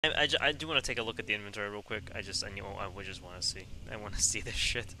I do want to take a look at the inventory real quick. I would just want to see. I want to see this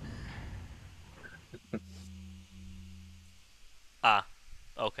shit. Ah,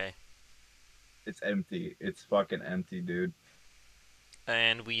 okay. It's empty. It's fucking empty, dude.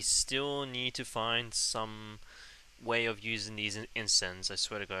 And we still need to find some way of using these incense. I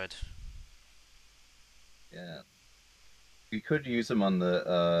swear to God. Yeah. You could use them on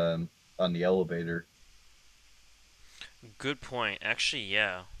the elevator. Good point. Actually,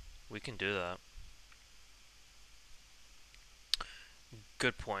 yeah, we can do that.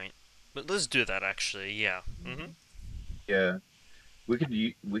 Good point. But let's do that. Actually, yeah. Yeah. We could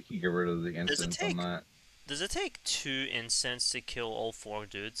get rid of the Does it incense on take that. Does it take two incense to kill all four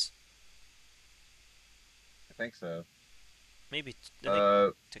dudes? I think so. Maybe I think Uh,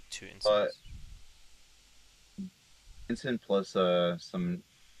 it took two but incense. incense plus some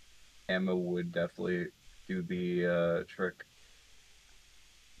ammo would definitely do the trick.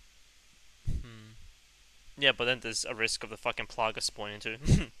 Hmm. Yeah, but then there's a risk of the fucking Plaga spawning too.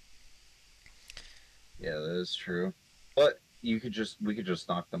 Yeah, that is true. But we could just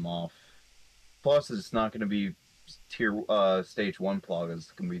knock them off. Plus, it's not going to be tier stage one plagas.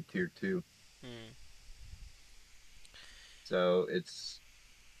 It's going to be tier two. Hmm. So it's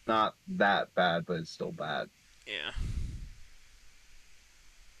not that bad, but it's still bad. Yeah.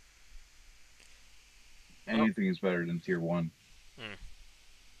 Well. Anything is better than tier one. Hmm.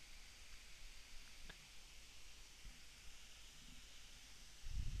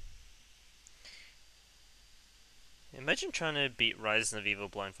 Imagine trying to beat Rise of Evil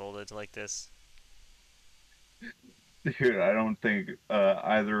blindfolded like this. Dude, I don't think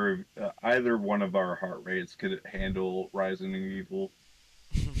either one of our heart rates could handle Rising Evil.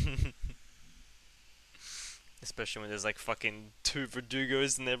 Especially when there's like fucking two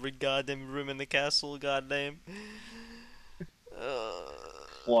Verdugos in every goddamn room in the castle, goddamn.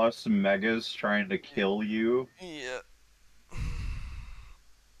 Plus Megas trying to kill you, Yeah.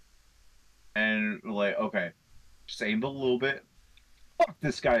 and like, okay, just aim a little bit. Fuck,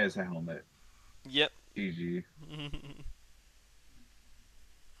 this guy has a helmet. Yep. GG.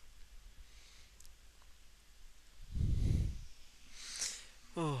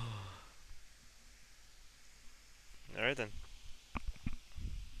 Alright then.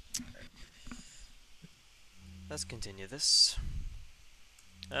 Let's continue this.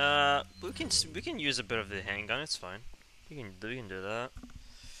 We can use a bit of the handgun. It's fine. We can do that.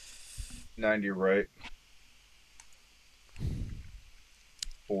 90 right,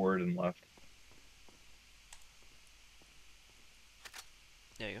 forward, and left.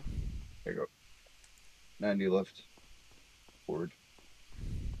 There you go. There you go. 90 left, forward.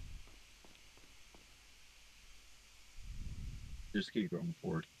 Just keep going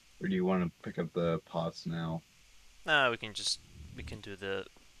forward. Or do you want to pick up the pots now? Nah, we can do the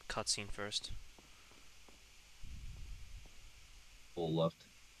cutscene first. A little left.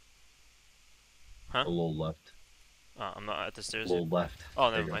 Huh? A little left. I'm not at the A stairs yet. little left.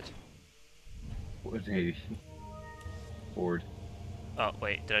 Oh, There never you go. mind. 180. Forward. Oh,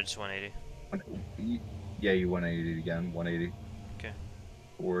 wait, did I just 180? Yeah, you 180 again. 180. Okay.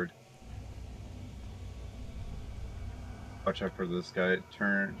 Forward. Watch out for this guy.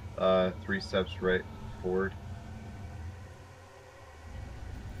 Turn 3 steps right. Forward.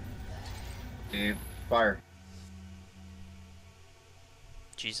 And fire.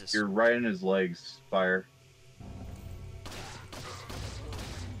 Jesus. You're right in his legs. Fire.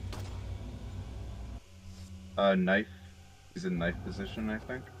 Knife. He's in knife position, I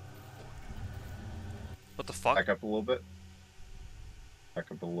think. What the fuck? Back up a little bit.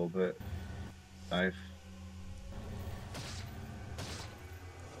 Back up a little bit. Knife.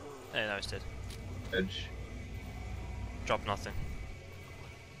 Hey, no, he's dead. Edge. Drop nothing.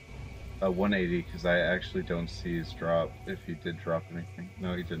 180, because I actually don't see his drop. If he did drop anything.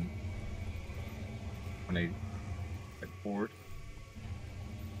 No, he didn't. 180. Back forward.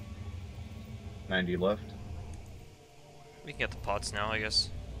 90 left. We can get the pots now, I guess.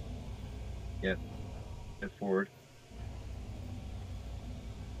 Yep. Hit forward.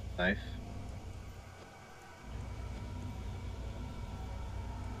 Knife.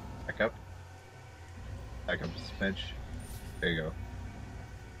 Back up. Back up a smidge. There you go.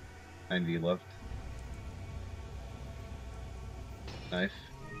 90 left. Knife.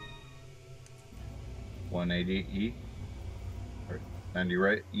 180 E. Or 90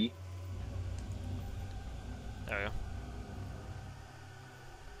 right E. There we go.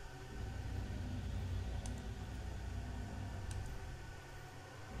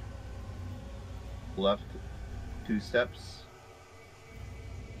 Left 2 steps.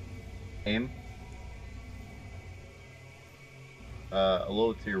 Aim. A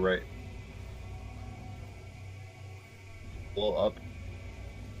little to your right. A little up.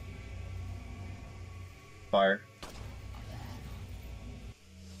 Fire.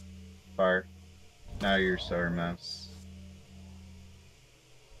 Fire. Now you're Sour Mouse.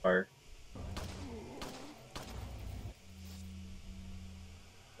 Fire.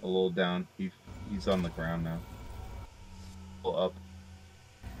 A little down. He's on the ground now. A little up.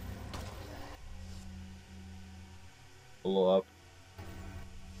 A little up.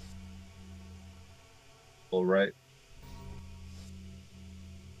 A little right.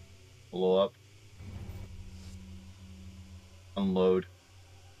 A little up. Unload.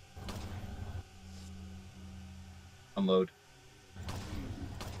 Unload.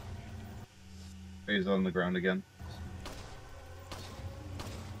 He's on the ground again.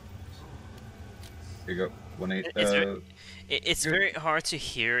 Here you go. 1-8. It's very hard to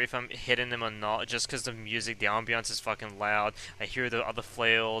hear if I'm hitting them or not, just because the music, the ambiance is fucking loud. I hear the other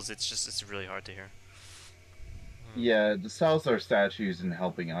flails. It's really hard to hear. Yeah, the Salazar statue isn't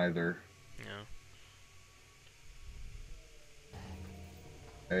helping either. Yeah.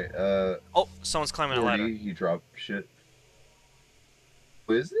 Okay, Oh, someone's climbing a 40, ladder. he dropped shit.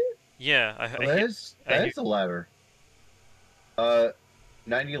 Who is it? Yeah, Oh, I that hear. is a ladder.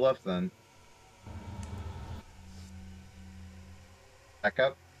 90 left then. Back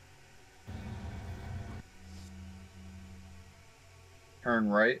up. Turn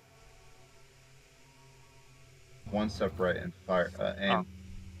right. One step right and fire. Oh,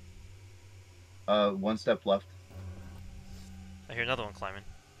 Aim. One step left. I hear another one climbing.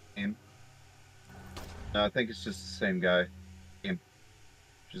 Aim. No, I think it's just the same guy. Aim.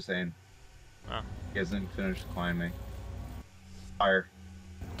 Just aim. Oh, He hasn't finished climbing. Fire.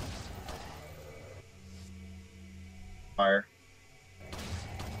 Fire.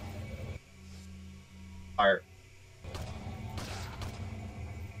 Fire.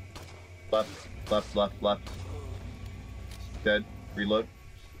 Left. Left. Left. Left. Dead. Reload.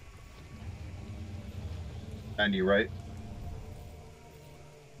 90 right.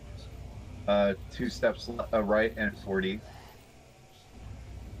 Two steps right and 40.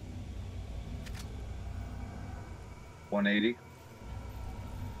 180.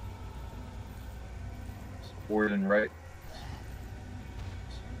 Forward and right.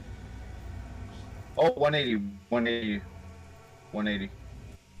 Oh, 180. 180. 180.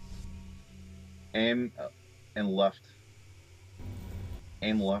 Aim and left.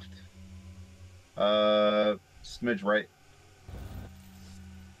 Aim left. Smidge right.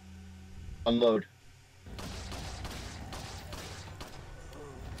 Unload.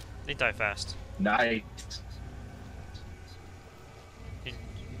 they die fast. Nice. Did,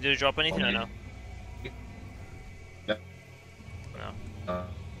 did you drop anything or no? 180. No. No.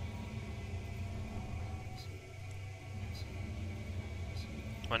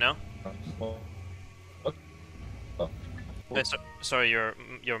 What now? Oh, oh. Sorry, your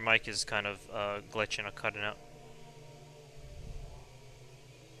mic is kind of glitching or cutting out.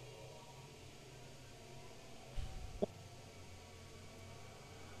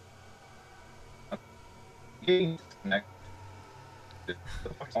 Getting disconnected. Wait,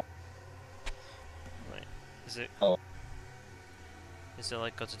 is it Oh, is it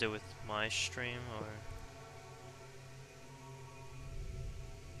like got to do with my stream or?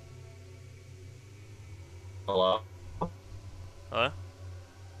 hello. Hello?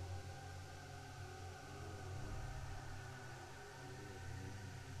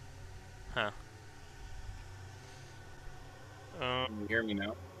 Huh. Can you hear me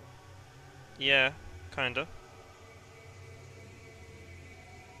now? Yeah, kinda.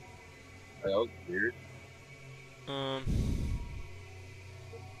 That was weird. Um,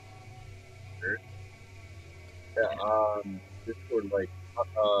 Weird. Yeah, Discord like off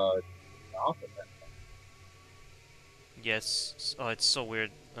of that. yes. Oh, it's so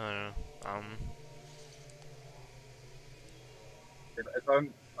weird. I don't know. If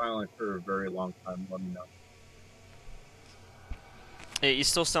I'm silent for a very long time, let me know. Hey, you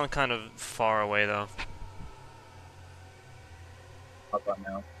still sound kind of far away though. How about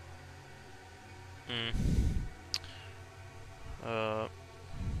now? Mm. Uh,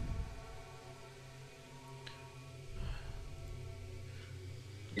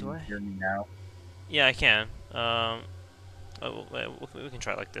 Can do you I? hear me now? Yeah, I can. We can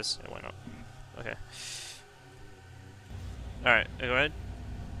try it like this. Yeah, why not? Okay. All right, go ahead.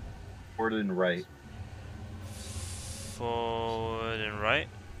 Forward and right. Forward and right.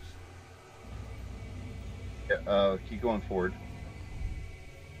 Yeah, keep going forward.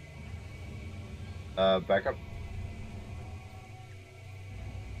 Back up.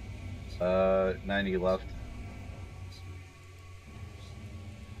 90 left.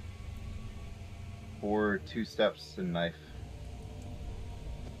 Forward 2 steps and knife.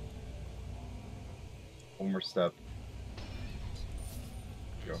 One more step.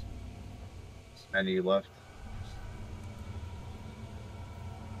 Go. 90 left.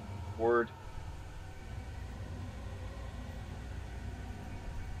 Forward.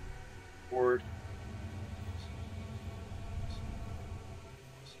 Forward.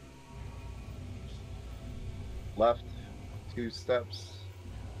 Left. 2 steps.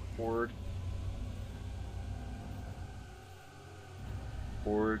 Forward.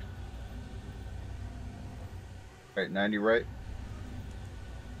 Forward. Right, 90 right.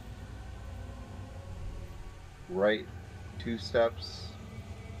 Right, 2 steps.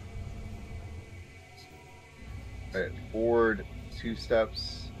 Right, forward, 2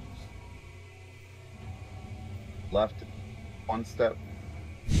 steps. Left, 1 step.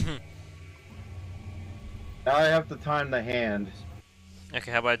 Now I have to time the hand.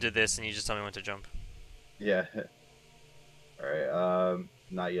 Okay, how about I do this and you just tell me when to jump? Yeah. Alright,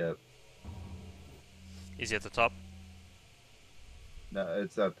 not yet. Is he at the top? No,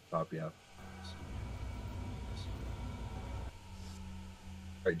 it's at the top, yeah.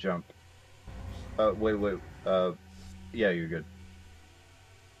 Right, jump. Wait. Yeah, you're good.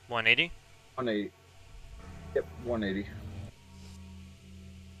 180? 180. Yep, 180.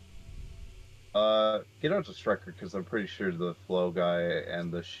 Get out to Striker, because I'm pretty sure the flow guy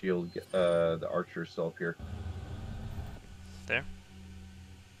and the shield, the archer still up here. There?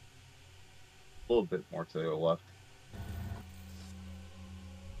 A little bit more to the left.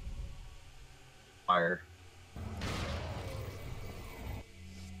 Fire.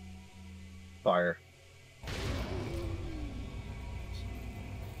 Fire.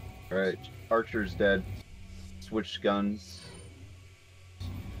 Alright, archer's dead. Switch guns.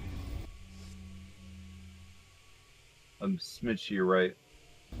 Smidge to your right.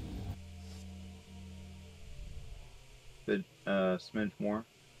 Bit, smidge more.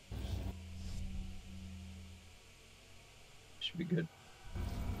 Should be good.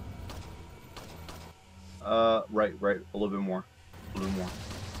 Right. A little bit more. A little bit more.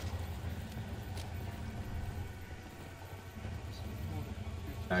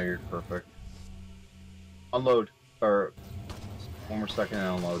 Now you're perfect. Unload. Or, one more second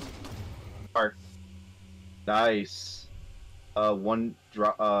and unload. Fire. Nice. One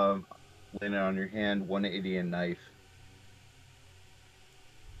drop, landing on your hand, 180 and knife.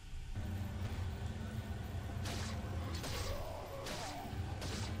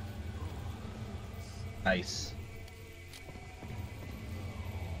 Nice.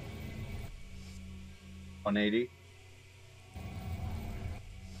 180.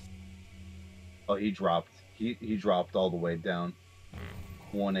 Oh, he dropped. He dropped all the way down.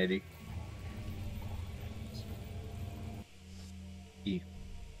 180. E.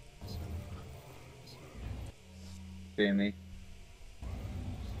 Jamie.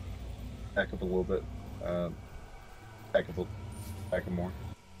 Back up a little bit. Back up more.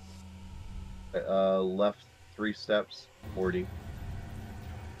 Left 3 steps, 40.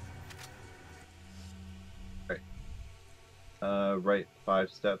 Right. Right 5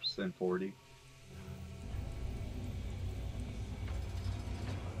 steps and 40.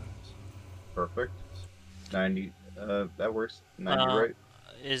 Perfect. 90. That works. 90 right.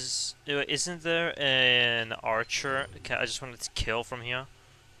 Isn't there an archer? I just wanted to kill from here,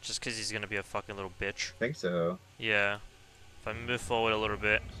 just because he's gonna be a fucking little bitch. Think so. Yeah. If I move forward a little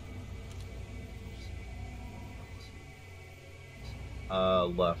bit.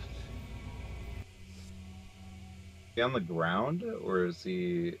 Left. Is he on the ground or is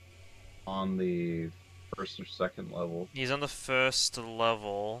he on the first or second level? He's on the first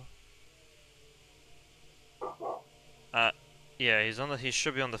level. Yeah, he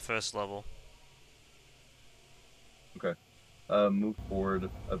should be on the first level. Okay. Move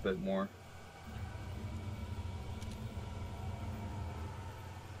forward a bit more.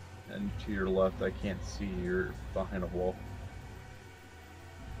 And to your left, I can't see, you're behind a wall.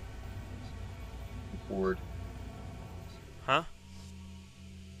 Move forward. Huh?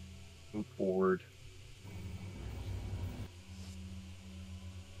 Move forward.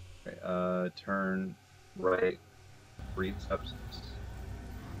 Okay, turn right 3 steps.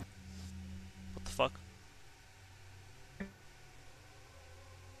 What the fuck?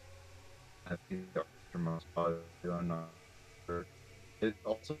 I think the most probably, I'm not sure. It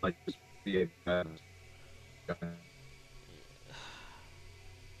also might just be a bad.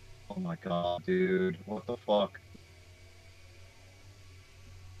 Oh my god, dude. What the fuck?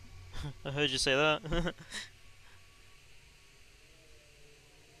 I heard you say that.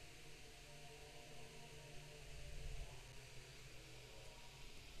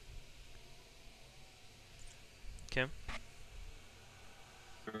 Okay.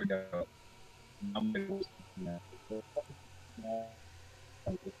 There we go. Now my voice is-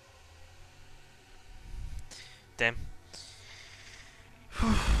 Damn.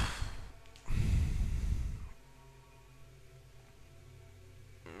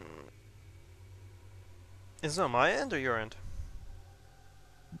 Is it on my end or your end?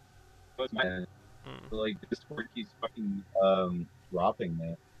 What's my end? Mm. Like Discord keeps fucking dropping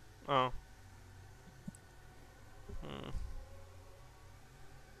me. Oh. Mm.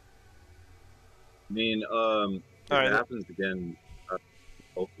 I mean, All if it right. happens again,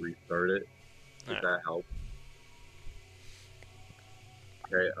 I'll restart it. All Does right. that help?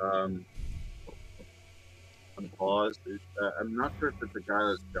 Okay, on pause. I'm not sure if it's the guy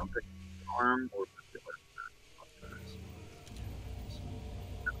that's jumping the arm or if it's the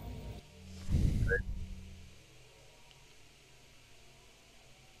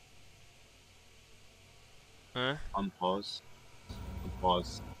Huh? on pause. On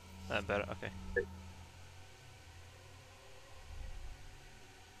pause. That better. Okay.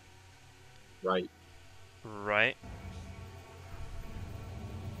 Right. Right.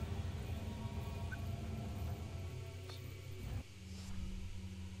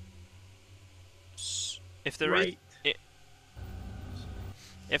 If there is, Right. I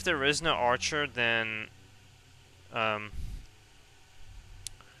if there is no archer, um,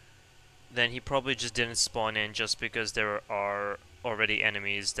 then he probably just didn't spawn in just because there are already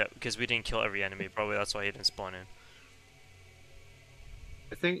enemies that because we didn't kill every enemy. Probably that's why he didn't spawn in.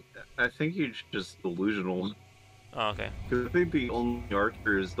 I think I think you're just delusional. Oh, okay. Because I think the only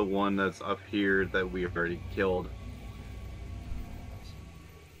archer is the one that's up here that we already killed.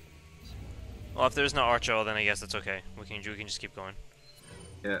 Well, if there's no archer, well, then I guess that's okay. We can just keep going.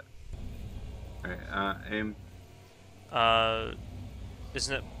 Yeah. Alright, aim. Uh,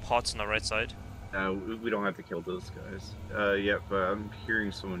 isn't it pots on the right side? We don't have to kill those guys. Yeah, but I'm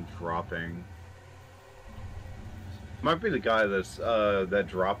hearing someone dropping. Might be the guy that's that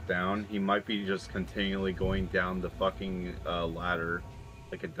dropped down. He might be just continually going down the fucking ladder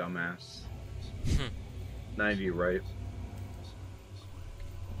like a dumbass. 90 right.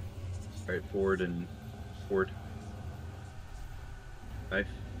 Right, forward and forward. Knife.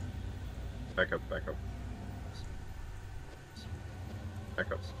 Back up, back up.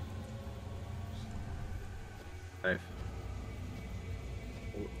 Back up. Knife.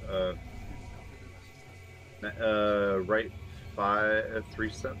 Right 3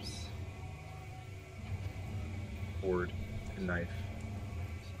 steps. Forward and knife.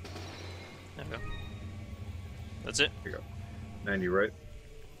 There we go. That's it. Here you go. 90 right.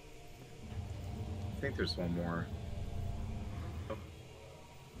 I think there's one more. Oh.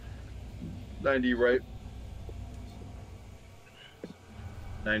 90 right.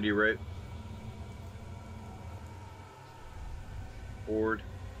 90 right. Forward.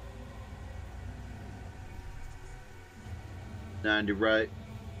 90 right.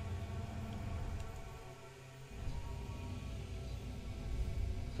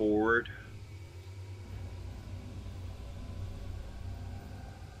 Forward.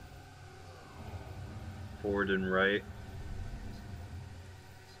 Forward and right.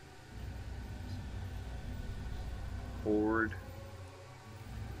 Forward.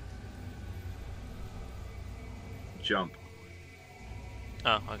 Jump.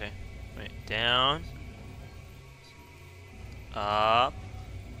 Oh, okay. Wait, down. Up.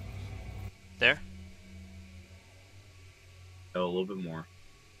 There. Oh, a little bit more.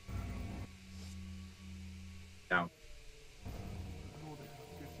 Down.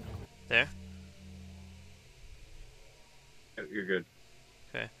 There. You're good.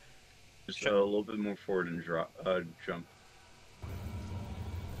 Okay. Just Sure. a little bit more forward and drop. Jump.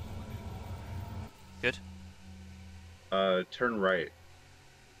 Good. Turn right.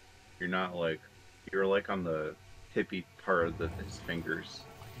 You're not like you're like on the tippy part of his fingers.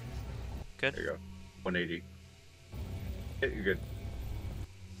 Good. There you go. 180. Yeah, you're good.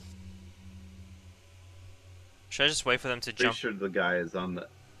 Should I just wait for them to Pretty jump? sure the guy is on the.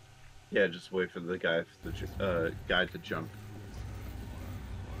 Yeah, just wait for the guy to jump.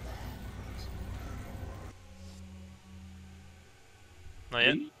 Not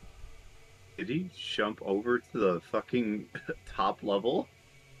yet. Did he jump over to the fucking top level?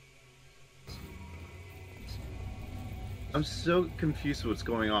 I'm so confused what's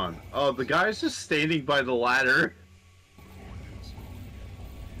going on. Oh, the guy's just standing by the ladder.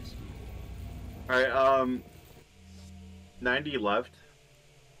 Alright, 90 left.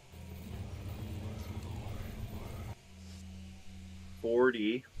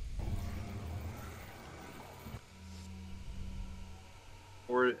 40.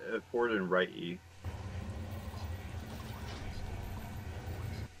 Forward and right E.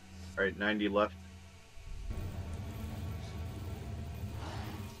 Alright, 90 left.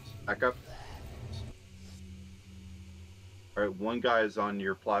 Back up. Alright, one guy is on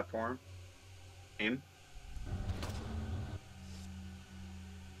your platform. Aim.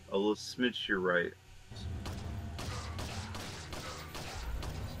 A little smidge to your right.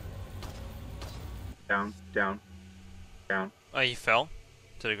 Down, down, down. Oh, he fell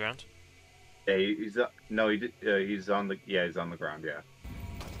to the ground. Yeah, he's no, he did. He's on the. Yeah, he's on the ground. Yeah.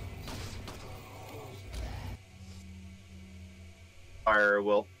 Fire,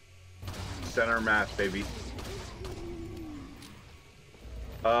 Will. Center mass, baby.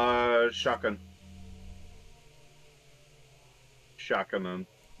 Shotgun. Shotgun them.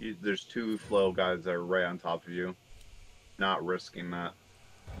 There's two flow guys that are right on top of you. Not risking that.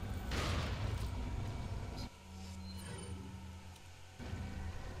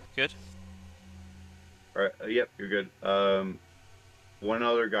 Good. Alright, yep, you're good. One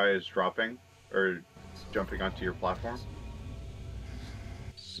other guy is dropping, or jumping onto your platform.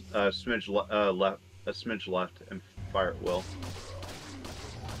 Smidge left, a smidge left, and fire at will.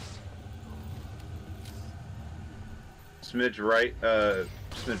 Smidge right,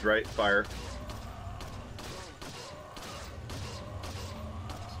 fire.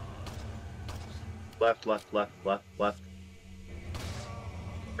 Left.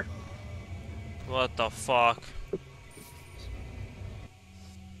 What the fuck?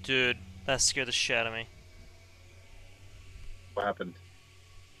 Dude, that scared the shit out of me. What happened?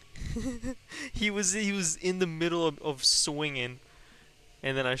 He was in the middle of swinging,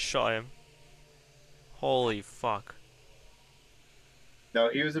 and then I shot him. Holy fuck. No,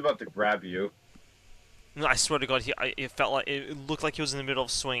 he was about to grab you. No, I swear to God, it felt like it looked like he was in the middle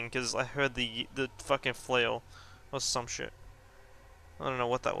of swinging because I heard the fucking flail or some shit. I don't know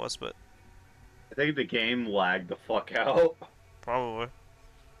what that was, but I think the game lagged the fuck out. probably.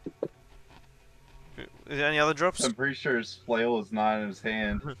 Is there any other drops? I'm pretty sure his flail was not in his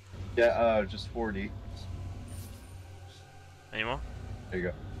hand. Yeah, just 40. Any more? There you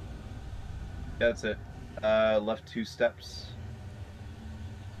go. That's it. Left 2 steps.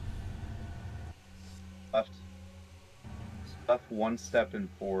 Left 1 step and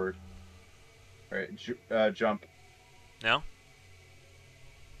forward. Alright, jump. Now?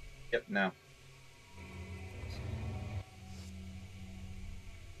 Yep, now.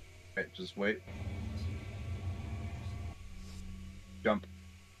 Alright, just wait. Jump.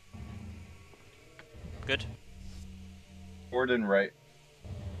 Good. Forward and right.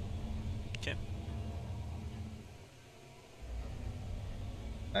 Okay.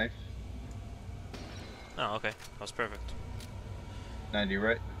 Knife. Oh, okay. That was perfect. 90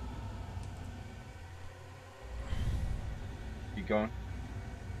 right. Keep going.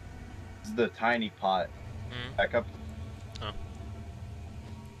 This is the tiny pot. Mm. Back up.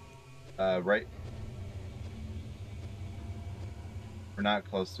 Oh. Right. We're not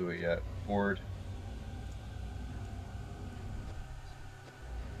close to it yet. Forward.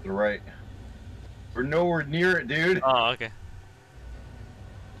 To the right. We're nowhere near it, dude. Oh, okay.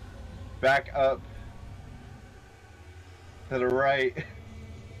 Back up. To the right.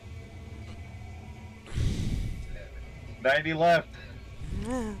 90 left.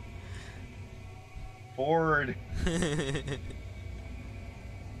 Forward.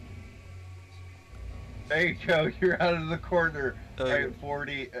 There you go. You're out of the corner. Okay. Alright,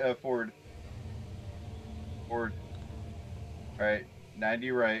 40. Forward. Forward. Alright,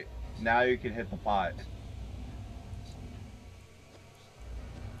 90 right. Now you can hit the pot.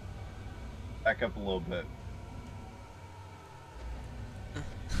 Back up a little bit.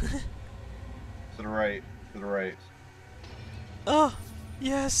 To the right. To the right. Oh,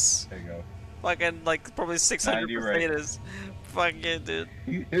 yes. There you go. Fucking like probably 600 90 right. potatoes. Fucking dude.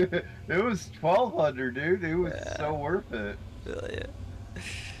 It was 1200, dude. It was so worth it. Hell yeah.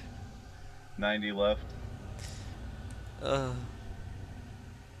 90 left.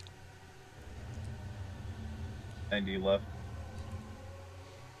 90 left.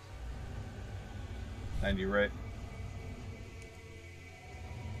 90 right.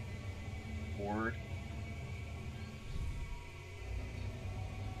 Forward.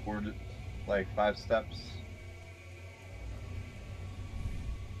 Forward like 5 steps.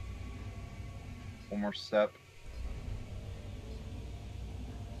 One more step.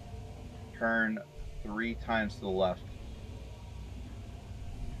 Turn 3 times to the left.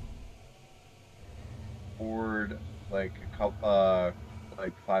 Forward like a couple,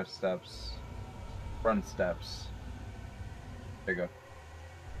 like 5 steps. Front steps. There you go.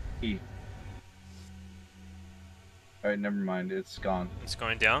 E. Alright, never mind. It's gone. It's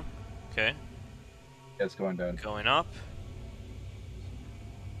going down. Okay. Yeah, it's going down. Going up.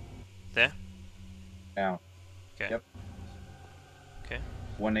 There? Now. Okay. Yep. Okay.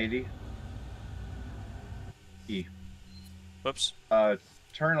 180. E. Whoops. Uh,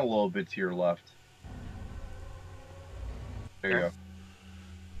 turn a little bit to your left. There you Okay. go.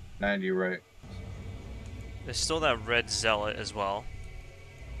 90 right. There's still that red zealot as well.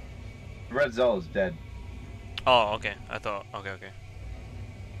 The red Zell is dead. Oh, okay. I thought. Okay, okay.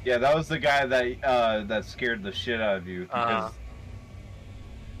 Yeah, that was the guy that scared the shit out of you Uh, because.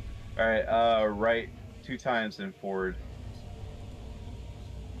 All right. Right 2 times and forward.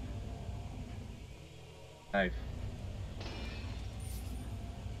 Knife.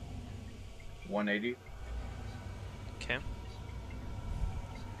 180. okay.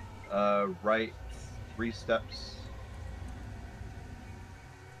 Right 3 steps.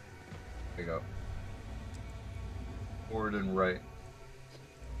 There you go. Forward and right.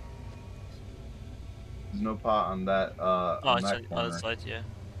 There's no pot Oh, on it's that on the other corner. side, yeah.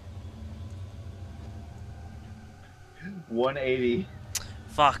 180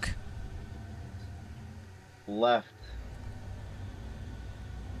 Fuck. left.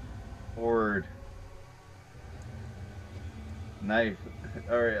 Forward. Knife.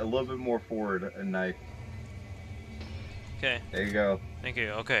 All right, a little bit more forward. A knife. Okay. There you go. Thank you.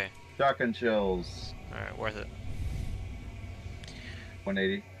 Okay. Shotgun shells. Alright, worth it.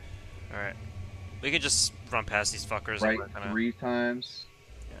 180. Alright. We could just run past these fuckers. I'm Right not gonna. 3 times.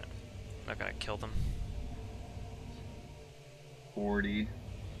 Yeah. I'm not gonna kill them. 40.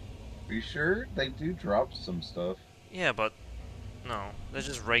 Are you sure? They do drop some stuff. Yeah, but no, they're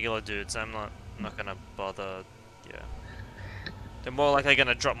just regular dudes. I'm not gonna bother. Yeah, they're more likely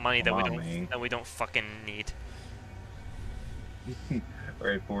gonna drop money Come on, man. that we don't fucking need. All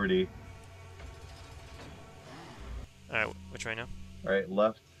right, 40. All right, which right now? All right,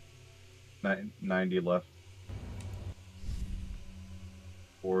 left. 90 left.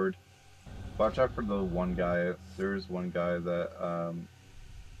 Forward. Watch out for the one guy. There's one guy that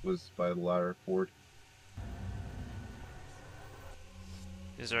was by the ladder. Forward.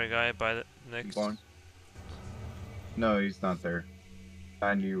 Is there a guy by the Keep next? going. No, he's not there.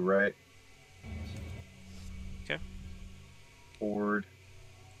 90 right. Okay. Forward.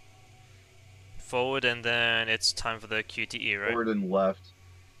 Forward, and then it's time for the QTE, right? Forward and left.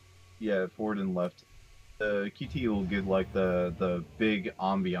 Yeah, forward and left. The QT will give like the big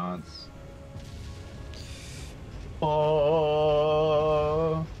ambiance.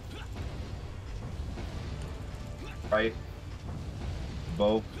 Oh, right,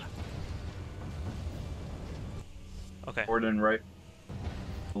 both Okay. forward and right.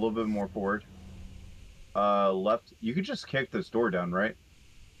 A little bit more forward. Left. You could just kick this door down, right?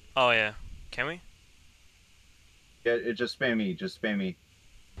 Oh yeah. Can we? Yeah, it just spam me. Just spam me.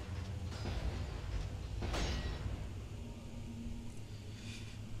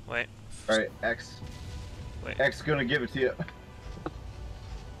 Wait. All right, X. Wait. X gonna give it to you.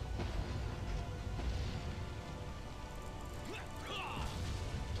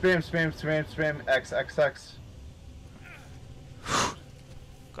 Spam, spam, spam, spam. X, X, X.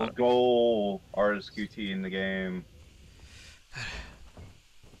 Got it. Goal. Artist QT in the game.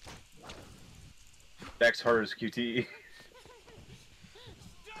 X hardest QT.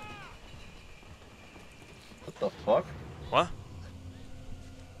 What the fuck? What?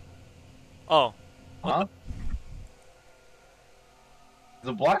 Oh. What Huh? the? It's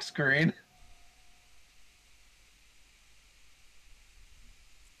a black screen.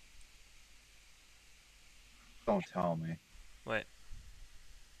 Don't tell me. Wait.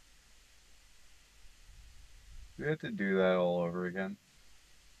 We have to do that all over again.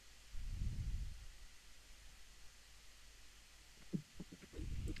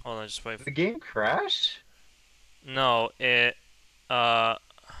 Hold on. Just wait. Did the game crash? No. It. Uh.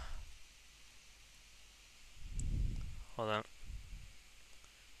 Hold on.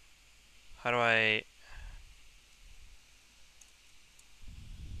 How do I?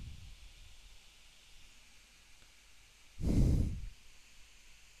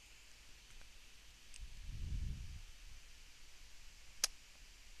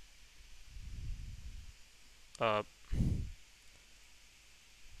 Uh.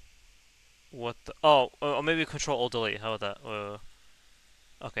 What the? Oh. Or maybe Control Alt Delete. How about that?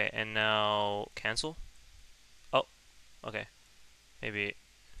 Okay. And now cancel. Oh. Okay. Maybe.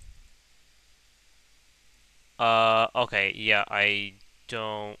 Okay. Yeah. I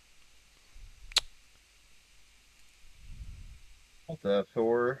don't. What the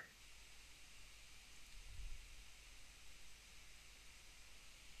for?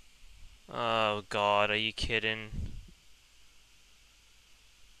 Oh God. Are you kidding?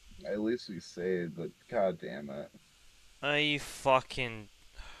 At least we saved, but god damn it. Are you fucking?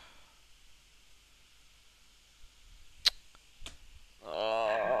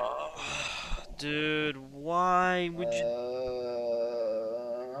 Dude, why would you...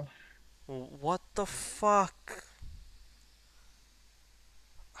 Uh, What the fuck?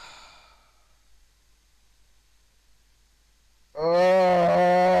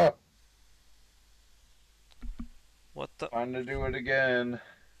 uh, What the... Time to do it again.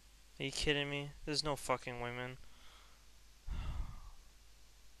 Are you kidding me? There's no fucking way, man.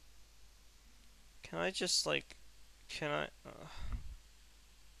 Can I just, like... Can I...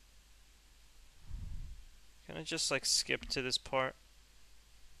 can I just, like, skip to this part?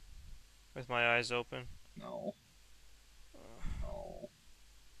 With my eyes open? No, no.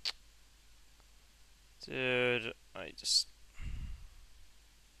 Dude, I just...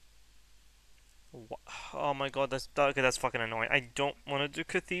 Oh my god, okay, that's fucking annoying. I don't want to do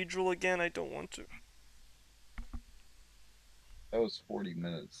Cathedral again. I don't want to. That was 40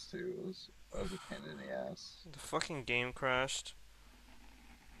 minutes too. That was a pain in the ass. The fucking game crashed.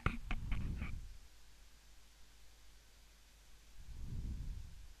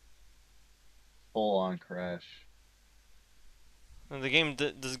 Full on crash. And the game,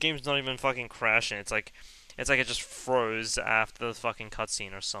 this game's not even fucking crashing. It's like it just froze after the fucking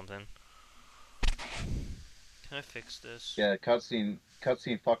cutscene or something. Can I fix this? Yeah, cutscene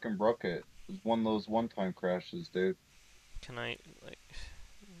fucking broke it. It was one of those one-time crashes, dude. Can I, like,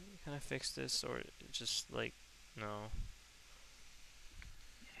 can I fix this or just, like, no?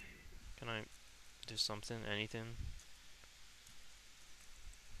 Can I do something? Anything?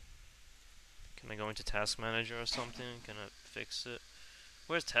 Can I go into Task Manager or something? Can I fix it?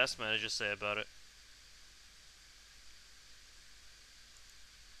 What does Task Manager say about it?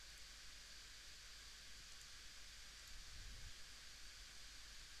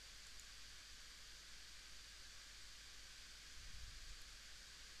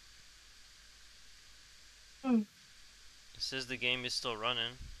 Mm. It says the game is still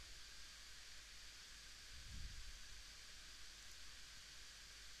running.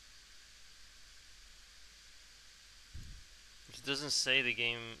 It doesn't say the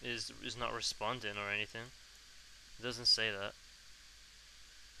game is not responding or anything. It doesn't say that.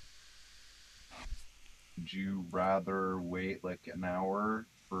 Would you rather wait like an hour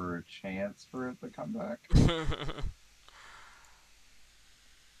for a chance for it to come back?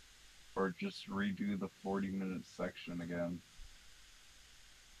 Or just redo the 40-minute section again?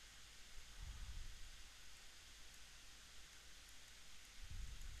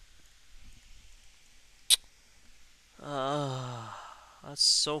 That's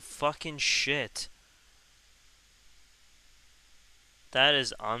so fucking shit. That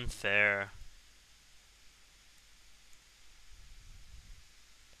is unfair.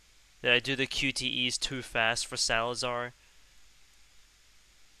 Did I do the QTEs too fast for Salazar?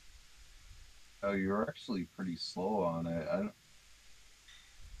 Oh, you're actually pretty slow on it. I don't,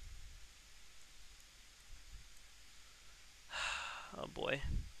 Oh boy.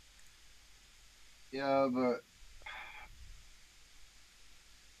 yeah, but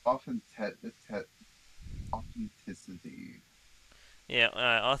often authenticity Yeah,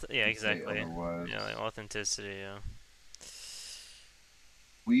 yeah, would say exactly. Yeah, like otherwise. authenticity, yeah.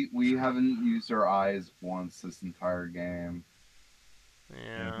 We haven't used our eyes once this entire game,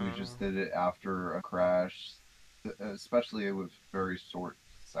 and if we Yeah. just did it after a crash, especially with very short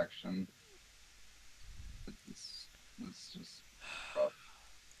section, it's just rough.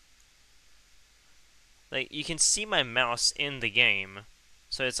 Like, you can see my mouse in the game.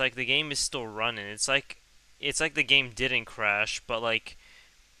 So it's like the game is still running. It's like the game didn't crash, but like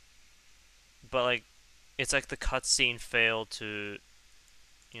it's like the cutscene failed to,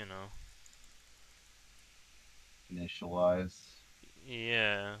 you know. Initialize.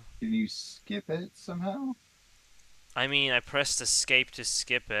 Yeah. Can you skip it somehow? I mean, I pressed escape to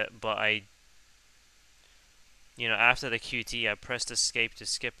skip it, but after the QT, I pressed escape to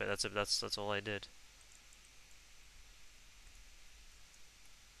skip it. That's all I did.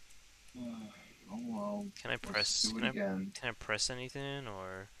 Oh well, Can I let's press? do it again. Can I press anything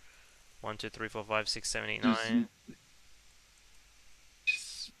or 1, 2, 3, 4, 5, 6, 7, 8, Just 9?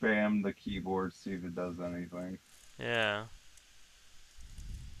 spam the keyboard, see if it does anything. Yeah.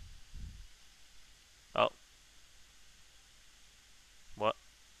 Oh, what?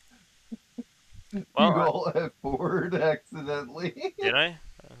 Well, You all F4'd accidentally. did I?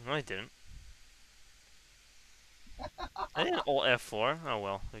 No, I didn't. I didn't alt F4. Oh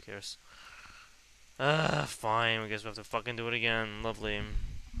well, who cares? Fine. I guess we have to fucking do it again. Lovely.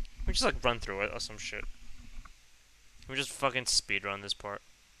 We just like run through it or some shit. We just fucking speedrun this part.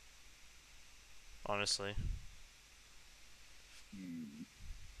 Honestly. Hmm.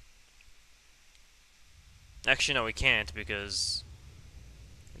 Actually, no, we can't because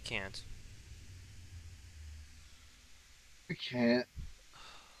we can't. You can't.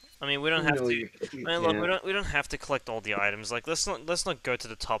 I mean, we don't have to. Really, you I mean, look, can't. we don't have to collect all the items. Like, let's not go to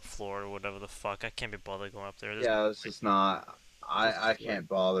the top floor or whatever the fuck. I can't be bothered going up there. There's no Yeah, it's point. just not. I Just like, can't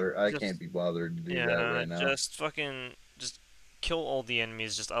bother. I can't just be bothered to do that yeah, right now. just fucking just kill all the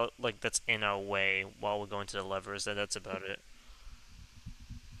enemies just out like that's in our way while we're going to the levers. That's about it.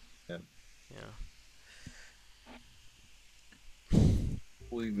 Yeah. Yeah.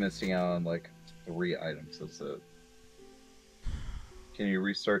 We'll be missing out on like 3 items. That's it. Can you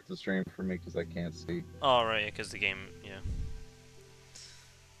restart the stream for me? Because I can't see. Oh right, because the game. Yeah.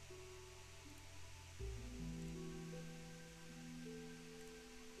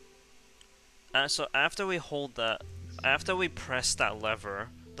 So after we hold that, after we press that lever,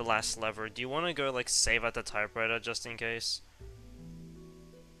 the last lever, do you want to go like save at the typewriter just in case?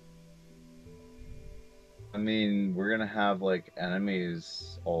 I mean, we're gonna have like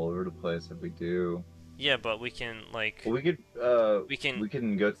enemies all over the place if we do. Yeah, but we can like Well, we can. we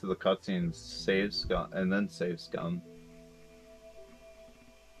can go to the cutscenes, save scum, and then save scum.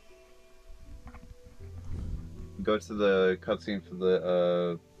 Go to the cutscene for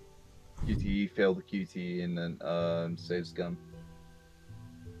the QTE, fail the QTE, and then save scum.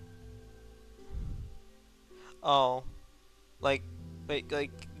 Oh, like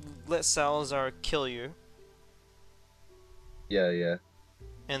like let Salazar kill you Yeah, yeah.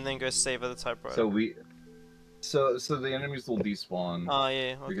 and then go save at the typewriter. So so the enemies will despawn Oh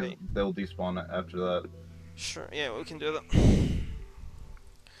yeah, because okay. they'll despawn after that. Sure, yeah, we can do that.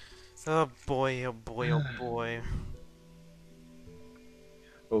 Oh boy, oh boy, oh boy.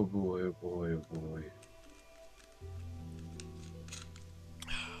 Oh boy, oh boy, oh boy.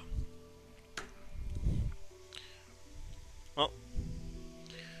 Well,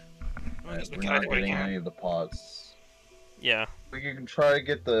 I Alright, guess we we're can do not what we getting can. any of the pots. Yeah. We can try to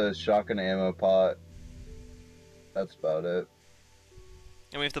get the shotgun ammo pot. That's about it.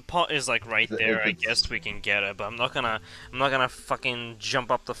 I mean, if the pot is like right there, If I it's guess we can get it. But I'm not gonna fucking jump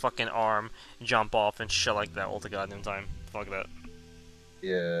up the fucking arm, jump off, and shit like that all the goddamn time. Fuck that.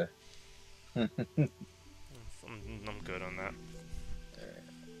 yeah. I'm good on that.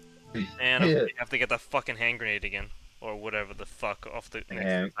 And we have to get that fucking hand grenade again, or whatever the fuck off the next to the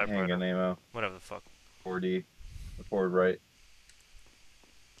Handgun typewriter. ammo. Whatever the fuck. 4D. Forward right.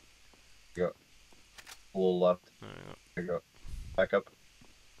 Go. A little left. There we go. There you go. Back up.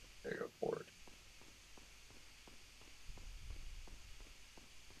 There you go. Forward.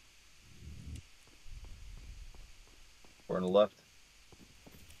 Forward and left.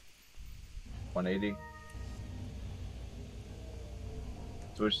 180.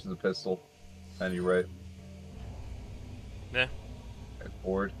 Switch to the pistol. And you right. Yeah. Okay,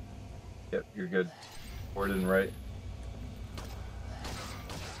 forward. Yep, you're good. Forward and right.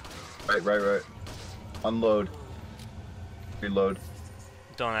 Right. Unload. Reload.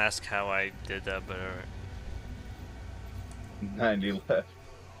 Don't ask how I did that, but alright. 90 left.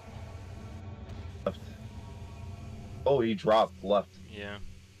 Left. Oh, he dropped. Left. Yeah.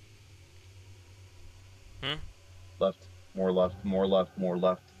 Hmm? Left. More left. More left. More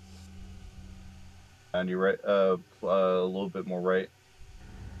left. And you right. A little bit more right.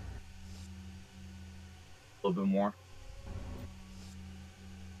 A little bit more.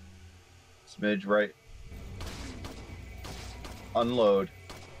 Smidge right. Unload.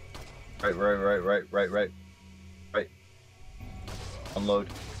 Right. Unload.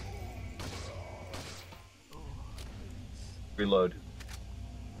 Reload.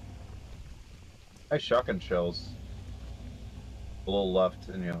 Nice shotgun shells. A little left,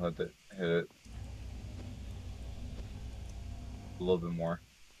 and you'll have to hit it. A little bit more.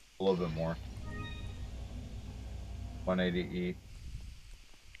 A little bit more. 180E.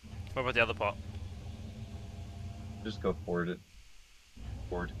 What about the other pot? Just go forward it.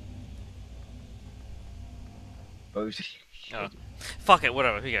 Forward. Oh, shit. Oh. Fuck it,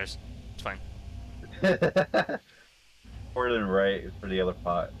 whatever, who cares? It's fine. Forward and right for the other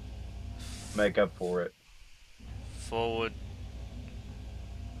pot. Make up for it. Forward.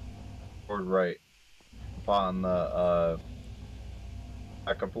 Forward right. Pot on the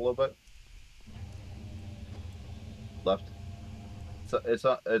back up a little bit. Left. So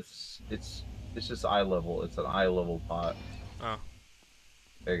it's just eye level. It's an eye level pot. Oh,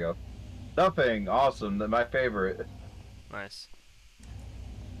 There you go. Stuffing, awesome. My favorite. nice.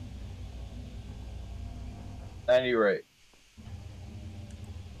 Any right.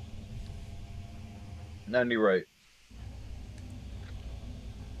 90 right.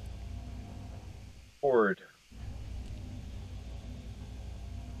 Forward.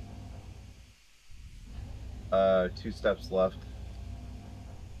 Two steps left.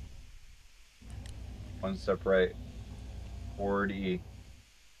 One step right. Forward E.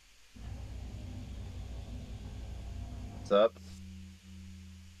 It's up.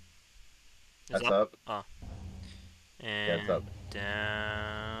 It's That's up. up. Oh. Yeah, it's And up.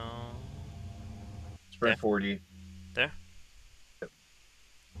 down. There. Sprint 40. There. Yep.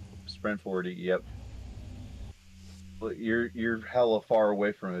 Sprint 40. Yep. Well, you're hella far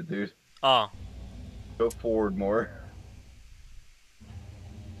away from it, dude. Oh. Go forward more.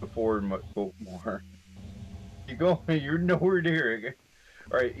 Go forward go more. Keep going. You're nowhere near it.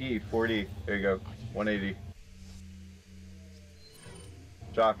 All right, E 40. There you go. 180.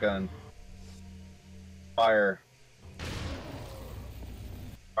 Shotgun. Fire.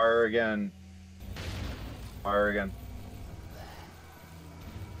 Fire again. Fire again.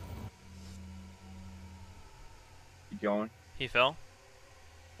 Keep going. He fell.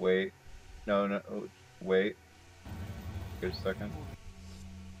 Wait. No, no. Oh, wait. Wait a second.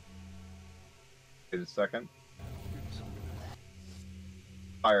 Wait a second.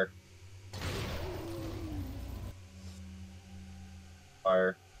 Fire.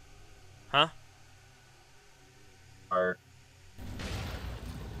 Fire. Huh? Fire.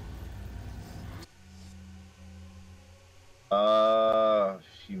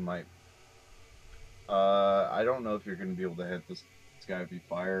 She might. I don't know if you're gonna be able to hit this guy if you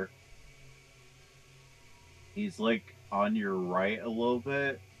fire. He's like on your right a little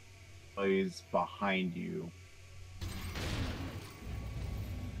bit, but he's behind you.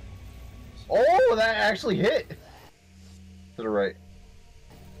 Oh, that actually hit! To the right.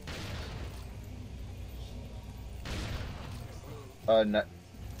 No.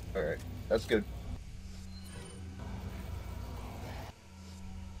 Alright. That's good.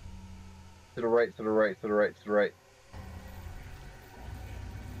 To the right, to the right, to the right, to the right.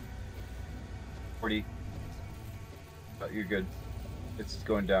 40. Oh, you're good. It's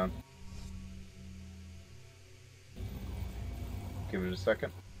going down. Give it a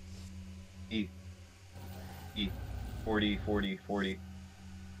second. E. E. 40, 40, 40.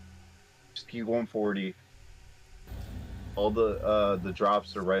 Just keep going 40. All the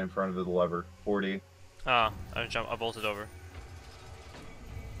drops are right in front of the lever. 40. Ah, I bolted over.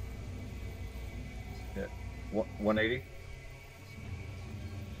 Yeah. 180.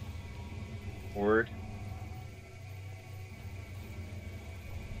 Forward.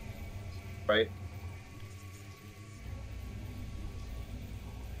 Right.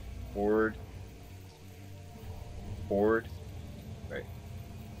 Forward. Forward. Right.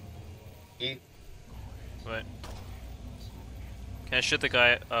 E. Wait. Can I shoot the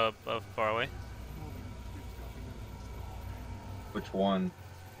guy far away? Which one?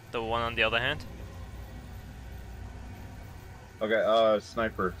 The one on the other hand? Okay,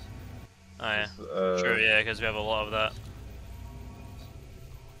 sniper. Oh yeah. This, Sure, yeah, because we have a lot of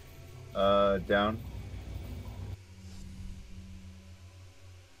that. Down.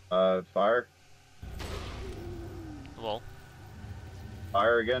 Fire. Lol.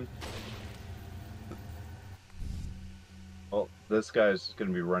 Fire again. Well, this guy's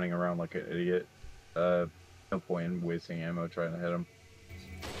gonna be running around like an idiot. No point in wasting ammo trying to hit him.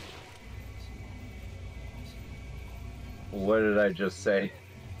 What did I just say?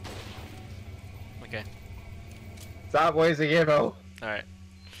 Okay. Stop wasting ammo! Alright.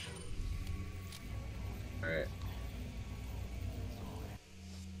 Alright.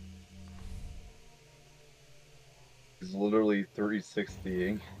 He's literally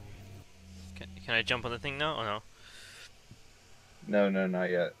 360ing. Can I jump on the thing now? Oh no. No, no, not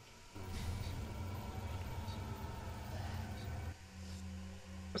yet.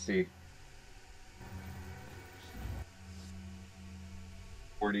 Let's see.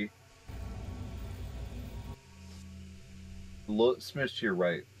 40. Look, smidge to your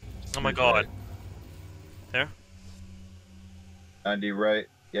right. Oh my Smidge god. right. There? 90 right.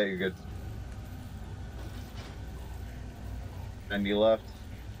 Yeah, you're good. 90 left.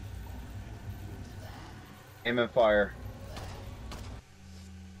 Aim and fire.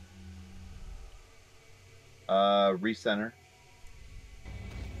 Recenter.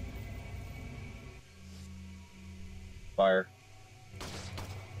 Fire.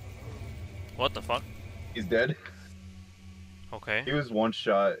 What the fuck? He's dead. Okay. He was one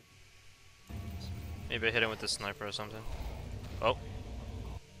shot. Maybe I hit him with the sniper or something. Oh.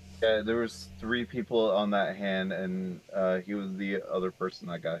 Yeah, there was 3 people on that hand, and he was the other person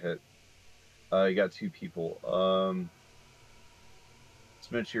that got hit. You got 2 people.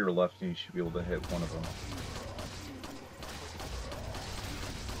 Smidge to your left, and you should be able to hit one of them.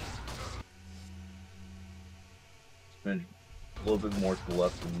 Smidge a little bit more to the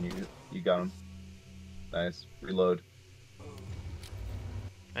left, and you got him. Nice. Reload.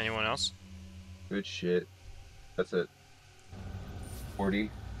 Anyone else? Good shit. That's it.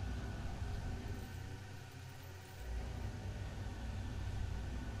 40.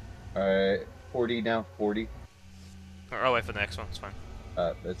 Alright, 40 now, 40. Or I'll wait for the next one. It's fine.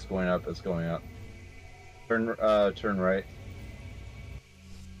 It's going up, it's going up. Turn right.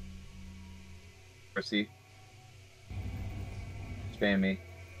 Pressy. Spam me.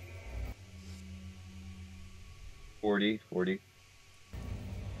 40, 40.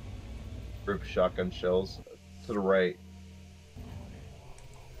 Group shotgun shells. To the right.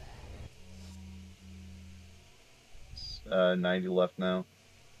 It's, 90 left now.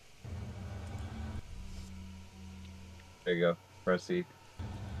 There you go. Pressy.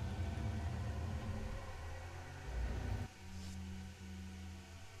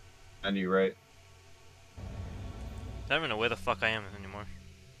 And you right. I don't even know where the fuck I am anymore.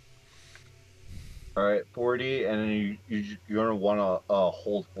 Alright, 40, and then you're gonna wanna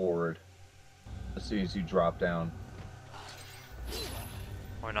hold forward as soon as you drop down.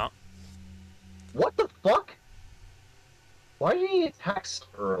 Or not. What the fuck? Why did he attack so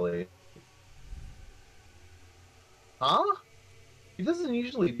early? Huh? He doesn't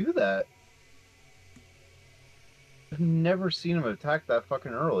usually do that. I've never seen him attack that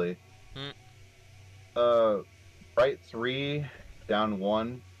fucking early. Hmm. Right 3, down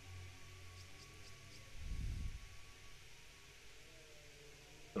 1.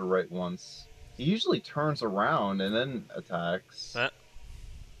 To the right once. He usually turns around and then attacks. That.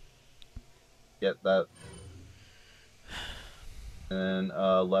 Get that. And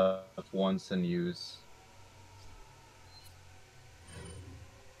then left once and use.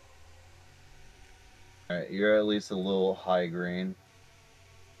 Alright, you're at least a little high green.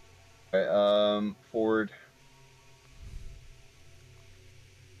 Alright, forward.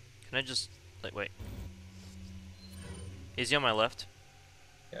 Can I just like wait? Is he on my left?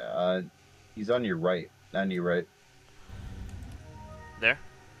 Yeah, he's on your right. On your right. There?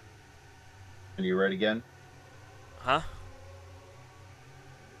 On your right again. Huh?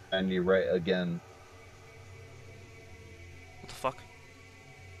 And your right again. What the fuck?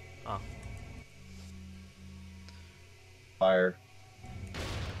 Oh. Fire. You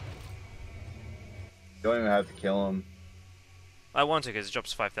don't even have to kill him. I want to because it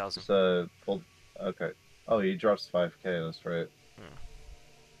drops 5,000. Just full. Okay. Oh, he drops 5k. That's right.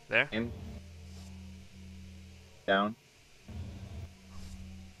 There? Aim. Down.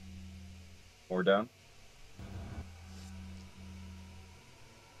 More down.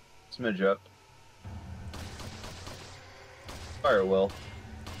 Smidge up. Fire will.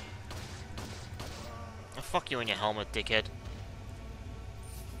 Oh, fuck you in your helmet, dickhead.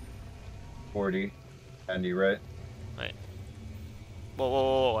 40. And you right. Wait. Whoa, whoa,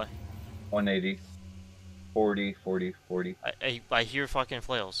 whoa, whoa. 180. 40, 40, 40. I hear fucking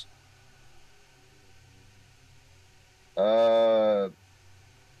flails.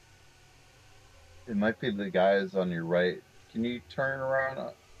 It might be the guys on your right. Can you turn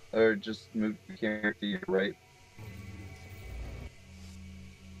around or just move the camera to your right?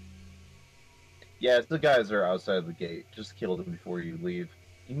 Yeah, it's the guys that are outside of the gate. Just kill them before you leave.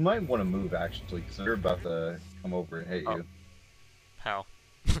 You might want to move actually, because they're about to come over and hit you. How?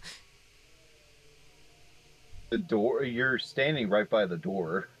 The door. You're standing right by the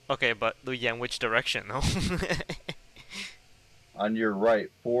door. Okay, but yeah, in which direction though? On your right,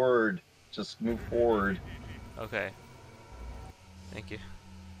 forward. Just move forward. Okay. Thank you.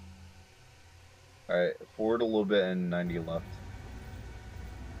 Alright, forward a little bit and 90 left.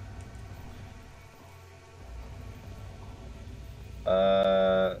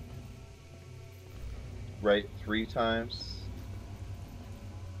 Right 3 times.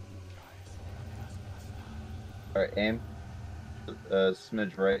 Alright, aim.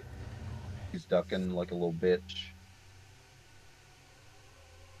 Smidge right. He's ducking like a little bitch.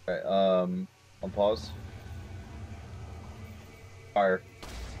 Alright, on pause. Fire.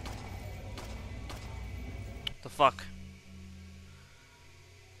 The fuck?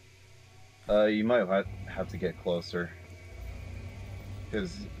 You might have to get closer.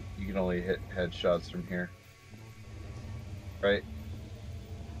 Because you can only hit headshots from here. Right?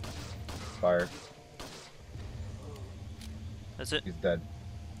 Fire. That's it? He's dead.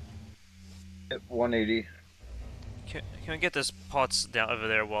 Hit 180. Can we get this pots down over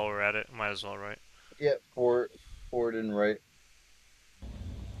there while we're at it? Might as well, right? Yeah, forward and right.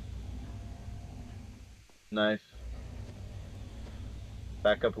 Knife.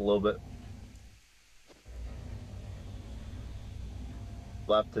 Back up a little bit.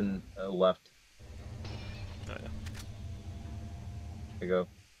 Left and left. Oh, yeah. There you go.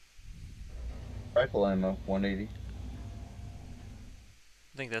 Rifle ammo, 180.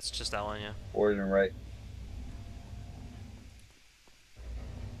 I think that's just that one, yeah. Forward and right.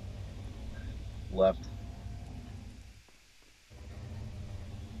 left,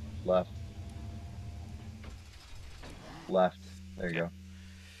 left, left. There you Okay.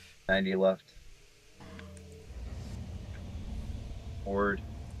 go. 90 left. Forward.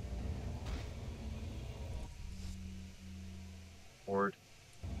 Forward.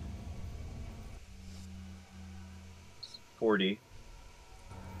 40.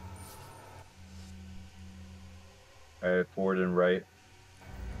 Alright, forward and right.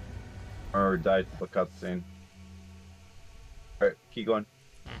 Or die to the cutscene. Alright, keep going.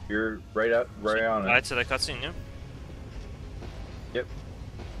 You're right up, right on it. Right to the cutscene, yeah? Yep.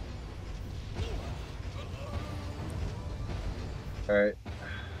 Alright.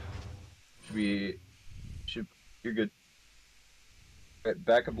 Should, you're good. Alright,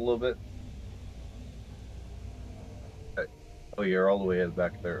 back up a little bit. Alright. Oh, you're all the way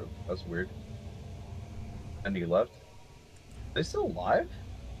back there. That's weird. And you left? They still alive?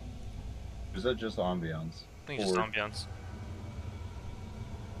 Or is that just ambiance? I think just Forward. ambiance.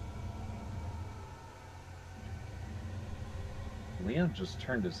 Leon just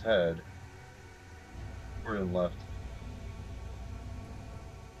turned his head. Forward and left.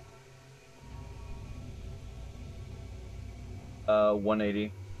 Uh,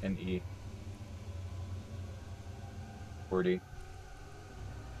 180 and E. 40.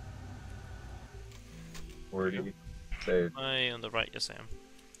 40. Save. Am I on the right? Yes, I am.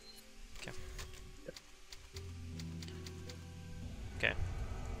 Okay. Yep. Okay.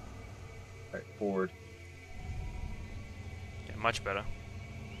 Alright, forward. Okay, much better.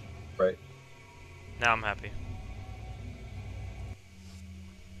 Right. Now I'm happy.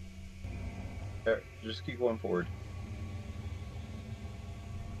 There, just keep going forward.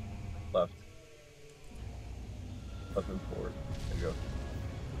 Left. Left and forward. There you go.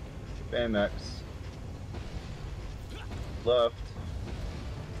 Bam X. Left.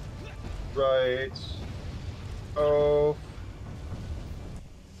 Right. Oh.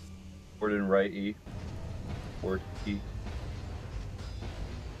 Forward and right E. Forward E.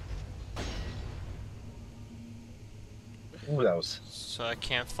 Ooh, that was So I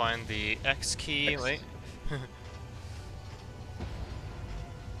can't find the X key. X. Wait.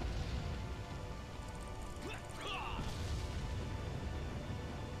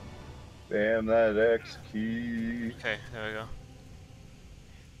 bam that X key. Okay, there we go.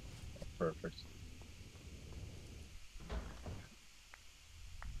 Perfect.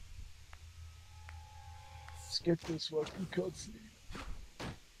 Skip this fucking cutscene.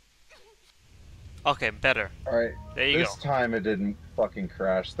 Okay, better. Alright. There you This go. time it didn't fucking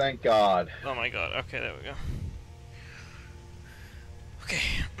crash. Thank God. Oh my god. Okay, there we go.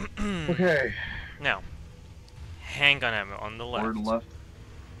 Okay. Okay. Now, handgun ammo on the left. Forward and left.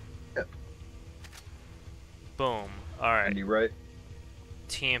 Yep. Boom. All right. And you right.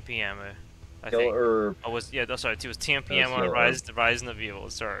 TMP ammo. I Yellow think. herb. Oh, was yeah. That's right. It was TMP That's ammo on yellow Rise. The Rise in the Evil.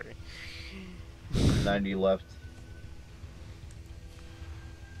 Sorry. 90 left.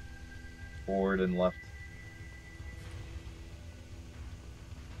 Forward and left.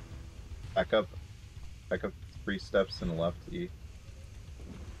 Back up. Back up 3 steps and left E.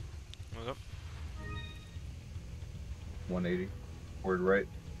 Move up. 180. Forward right.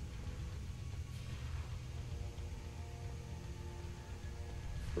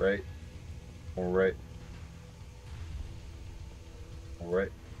 Right. More right. More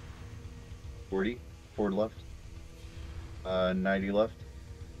right. 40. Forward left. 90 left.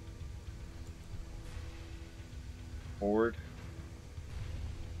 Forward.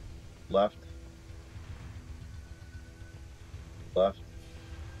 Left. Left.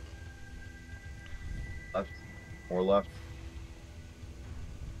 Left. More left.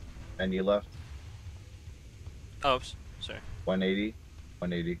 And you left. Oops. Sorry. 180.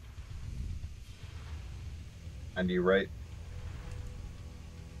 180. And you right.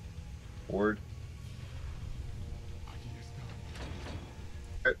 Forward.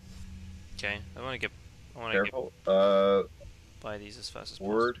 Okay. I want to get. I want to get Careful. by these as fast as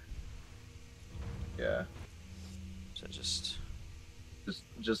Forward. possible. Yeah. So just.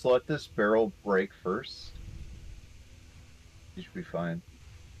 Just let this barrel break first. You should be fine.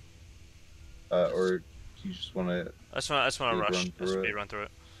 Or you just want to. I just want to rush. run through Just it. speed run through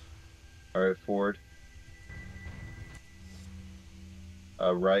it. All right, forward.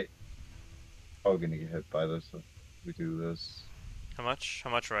 Right. Oh, gonna get hit by this. If we do this. How much? How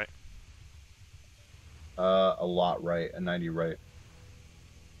much? Right. A lot right. A 90 right.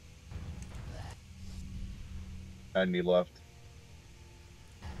 90 left.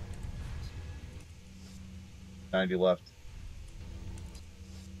 90 left.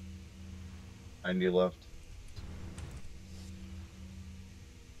 90 left.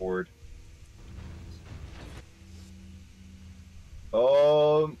 Forward.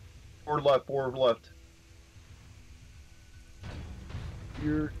 forward left.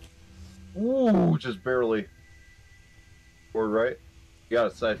 You're, ooh, just barely. Forward right. You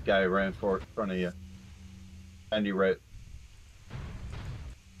got a scythe guy right in front of you. And you right.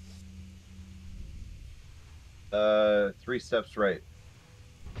 3 steps right.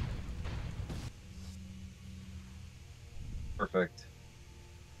 Perfect.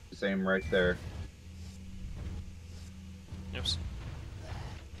 Same right there. Oops.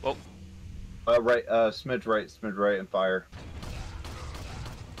 Whoa. Right, smidge right, and fire.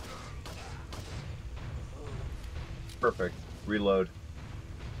 Perfect. Reload.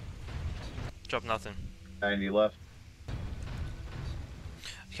 Drop nothing. 90 left.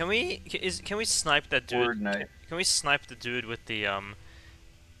 Can we snipe that dude? Forward knight. Can we snipe the dude with the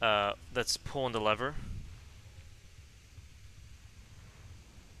that's pulling the lever?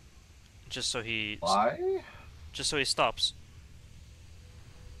 Just so he Why? just so he stops.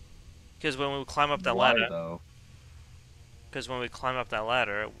 Because when we climb up that Why ladder, though?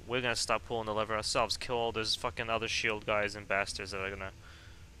 we're gonna stop pulling the lever ourselves. Kill all those fucking other shield guys and bastards that are gonna,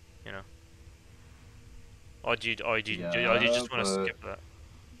 you know. Or do you just want to but skip that?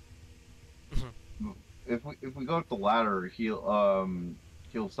 if we go up the ladder,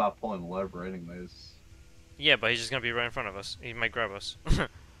 he'll stop pulling the lever anyways. Yeah, but he's just gonna be right in front of us. He might grab us.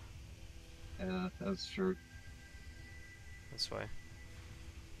 Yeah, that's true. That's why.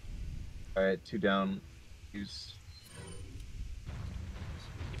 All right, 2 down. Use.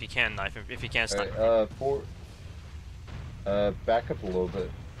 If you can knife him, if you can All snipe right, him. back up a little bit.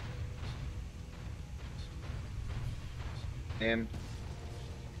 Aim.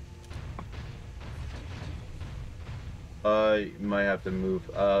 You might have to move.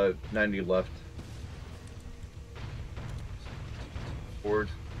 90 left. Forward.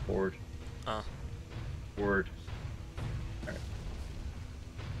 Forward. Forward. Alright.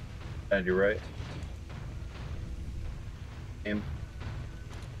 And you're right. Aim.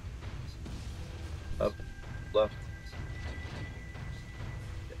 Up. Left.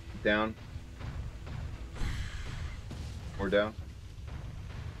 Down. Or down.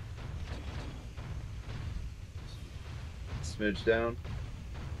 Smidge down.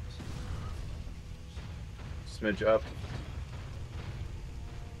 Smidge up.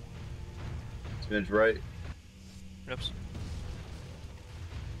 Smidge right. Oops.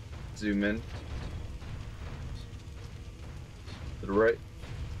 Zoom in. To the right.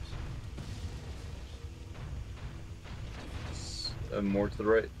 More to the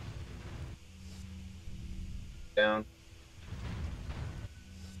right. Down.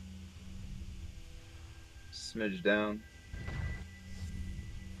 Smidge down.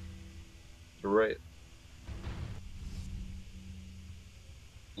 To the right.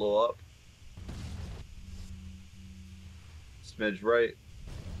 Blow up. Smidge right.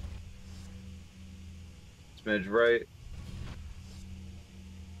 Smidge right.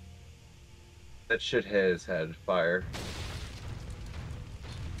 That shit hit his head. Fire.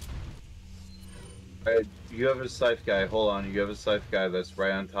 Alright, you have a scythe guy. Hold on, you have a scythe guy that's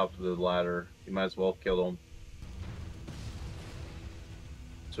right on top of the ladder. You might as well kill him.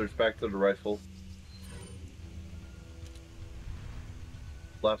 Switch back to the rifle.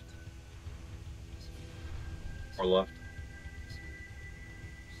 Left. Or left.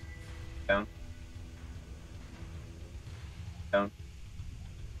 Down. Down.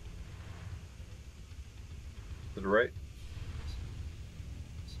 To the right.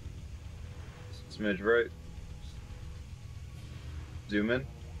 Smidge right. Zoom in.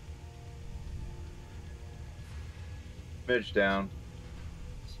 Smidge down.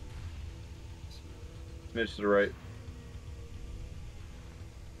 Smidge to the right.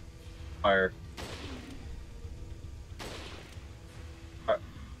 Fire.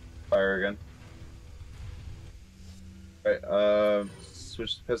 Fire again. Alright,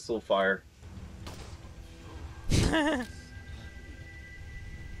 switch to pistol, fire.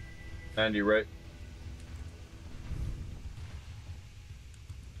 90 right.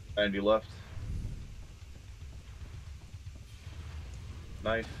 90 left.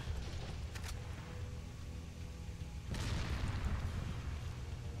 Knife.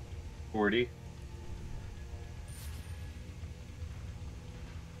 $40.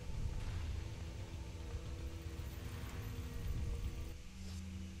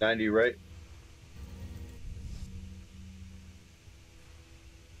 $90 right.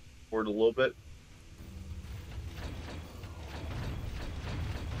 Forward a little bit.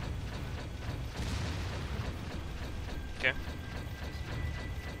 Okay.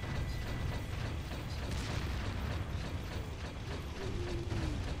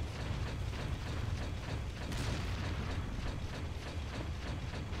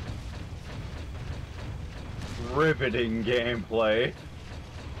 riveting gameplay.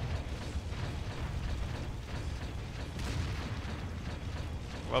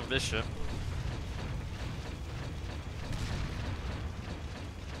 Love this shit.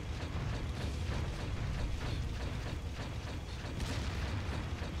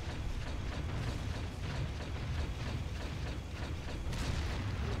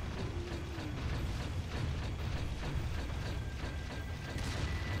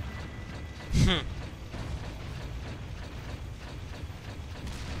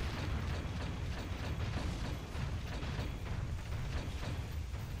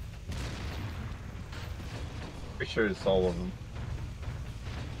 Pretty sure it's all of them.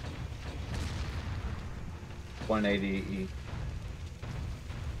 180 E.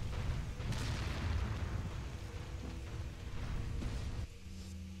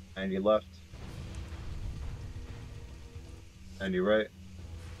 And you left. And you right.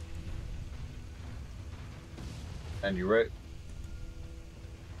 And you right.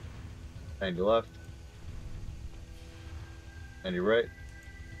 And you left. And you right.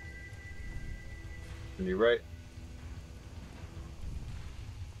 And you right.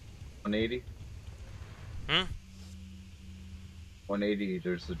 180. 180,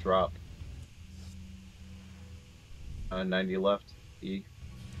 there's the drop. 90 left. E.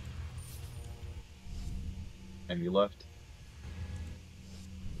 And you left.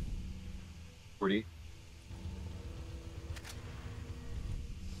 40.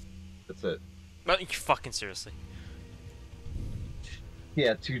 That's it. No, you fucking seriously.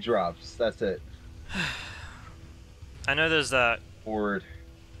 Yeah, 2 drops. That's it. I know there's that. Forward.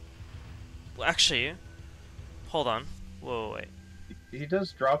 Well, actually, hold on. Whoa, wait. He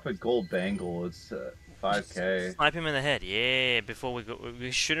does drop a gold bangle. It's 5k. Snipe him in the head. Yeah, before we go,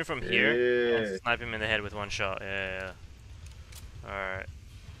 we shoot him from here Yeah. and snipe him in the head with one shot. Yeah. All right.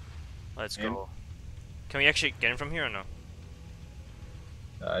 Let's go. Can we actually get him from here or no?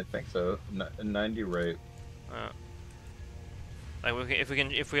 I think so. 90 right. Like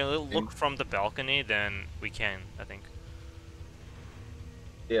if we look from the balcony, then we can. I think.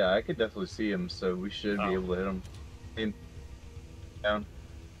 Yeah, I could definitely see him, so we should be able to hit him. In. Down.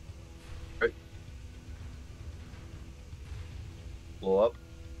 Right. Blow up.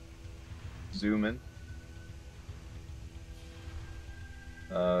 Zoom in.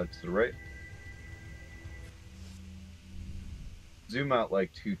 To the right. Zoom out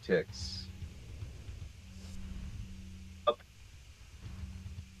like 2 ticks. Up.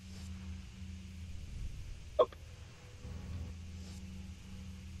 Up.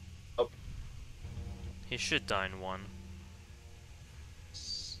 Up. He should die in one.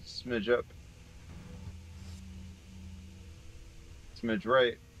 Smidge up. Smidge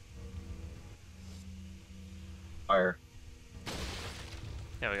right. Fire.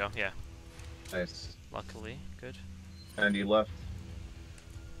 There we go. Yeah. Nice. Luckily, good. And you left.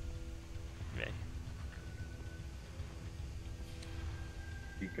 Okay.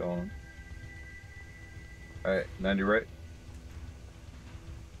 Keep going. Alright, 90 right.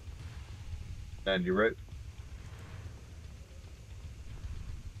 90 right.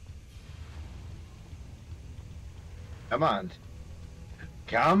 Come on.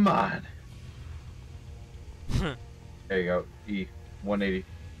 Come on. There you go. E. 180.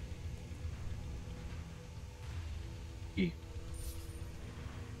 E.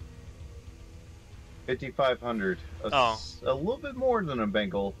 5,500. A little bit more than a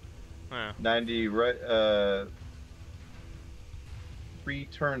bangle. Yeah. 90 right. 3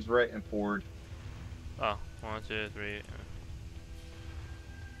 turns right and forward. Oh, 1, 2, 3.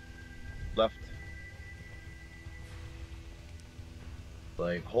 Left.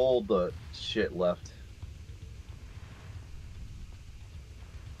 Like, hold the shit left.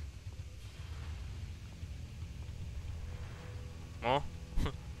 Oh.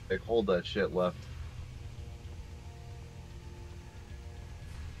 Like, hold that shit left.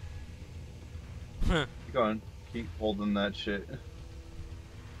 Keep going. Keep holding that shit.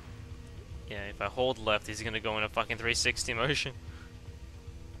 Yeah, if I hold left, he's gonna go in a fucking 360 motion.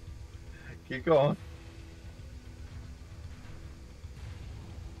 Keep going.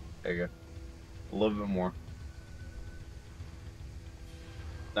 There you go. A little bit more.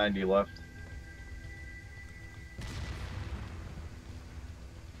 90 left.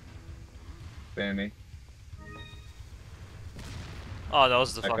 Fanny. Oh, that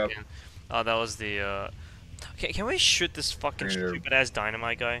was the Back fucking. up. Oh, that was the. Can we shoot this fucking stupid ass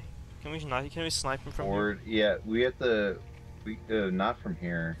dynamite guy? Can we not? Can we snipe him from Forward. Yeah, we have to. We not from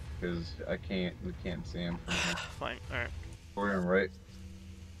here because I can't. We can't see him from here. Fine. All right. Forward and right.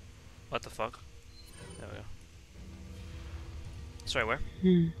 What the fuck? There we go. Sorry, where?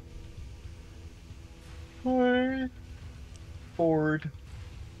 Forward. Forward.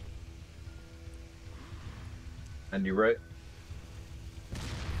 And you right.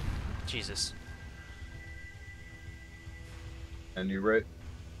 Jesus. And you right.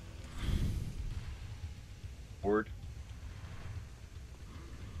 Forward.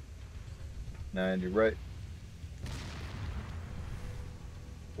 And you right.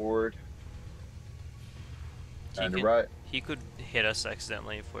 Forward. He And you can. right. He could hit us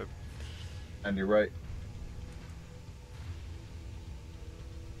accidentally if we're. And you right.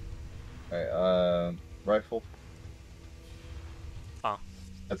 Alright, rifle. Ah.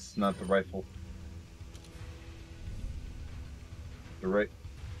 That's not the rifle. The right.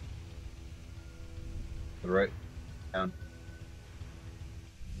 The right. Down.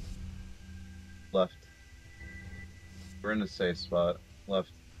 Left. We're in a safe spot.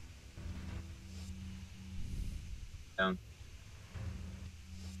 Left. Down.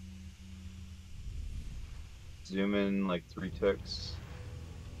 Zoom in like 3 ticks.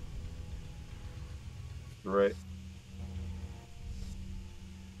 The right.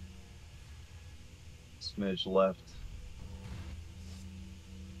 Smidge left.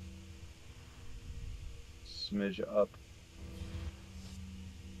 Smidge up.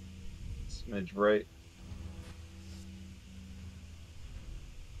 Smidge right.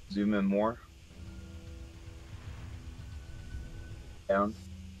 Zoom in more. Down.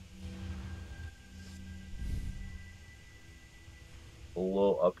 A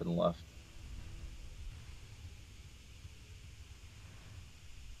little up and left.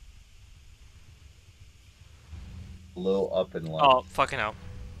 A little up and left. Oh, fucking hell.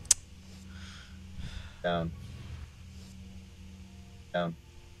 Down. Down.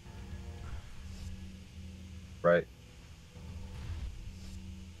 Right.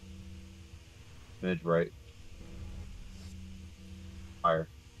 Smidge right. Higher.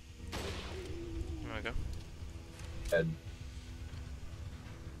 There we go. Head.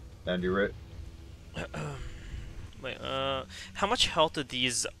 Down to your right. Wait, how much health do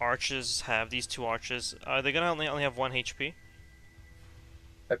these archers have? These two archers? Are they gonna only have 1 HP?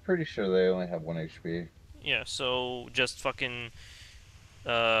 I'm pretty sure they only have 1 HP. Yeah, so just fucking,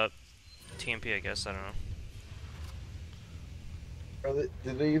 uh, TMP, I guess. I don't know.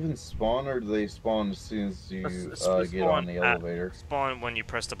 Did they even spawn, or do they spawn as soon as you get on Spawn the elevator? spawn when you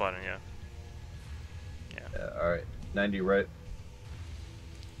press the button. Yeah. Yeah, alright. 90 right.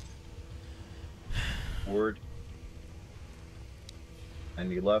 Forward.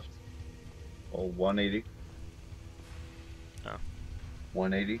 90 left. Oh, 180. Oh.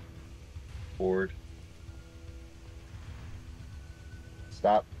 180. Forward.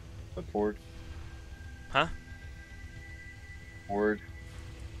 Stop. Look forward. Huh? Forward.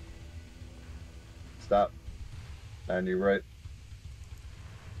 Stop. 90 right.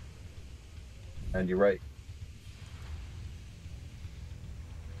 90 right.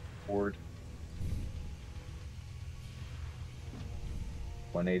 Forward.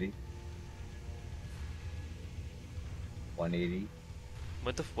 180. 180.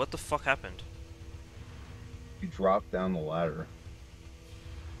 What the fuck happened? You drop down the ladder.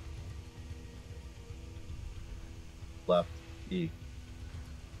 Left. E.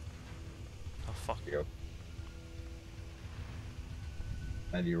 Oh fuck. Here you go.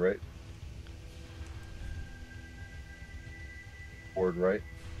 90 right. Forward right.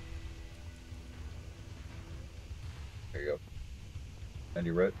 There you go.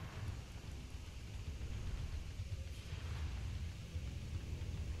 90 right.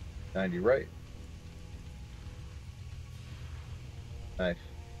 '90 right. Nice.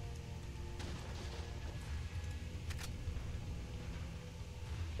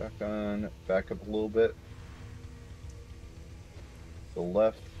 Shotgun. Back up a little bit. The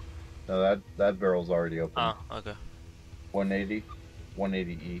left. No, that barrel's already open. Oh, okay. 180.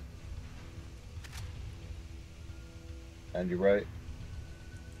 180E. 90 right.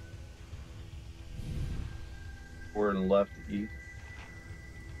 Forward and left E.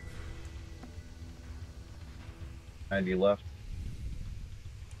 90 left.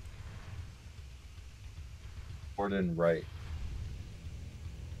 Forward and right.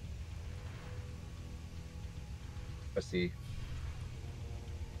 Press E.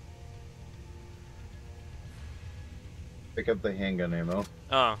 Pick up the handgun ammo.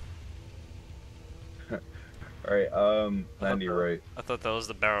 Oh. Alright, 90 right. I thought that was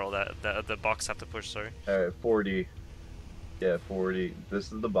the barrel that the box have to push. Sorry. Alright, 40. Yeah, 40.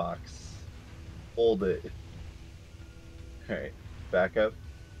 This is the box. Hold it. Alright, back up.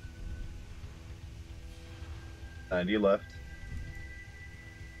 90 left.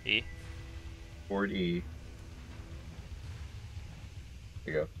 E. Forward E.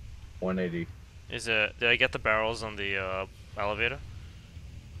 There you go. 180. Is it? Did I get the barrels on the elevator?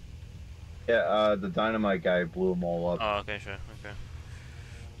 Yeah, the dynamite guy blew them all up. Oh, okay, sure. Okay.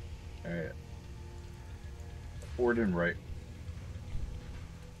 Alright. Forward and right.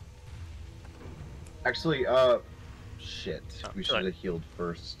 Actually, shit. Oh, We too should late. have healed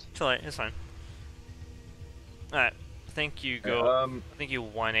first. Too late. It's fine. All right. I think you Alright, go. I think you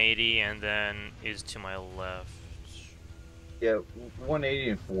 180 and then is to my left. yeah,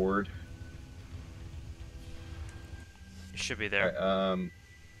 180 and forward. You should be there. Alright,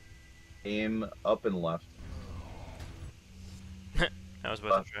 aim up and left. That was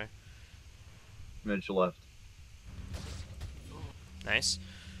worth a Left, try. midge left. Nice.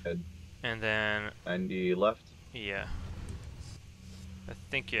 Good. And then 90 left. yeah, I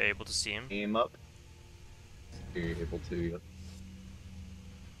think you're able to see him. Aim up. You're able to. Yeah.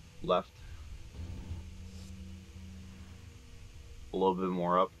 Left. A little bit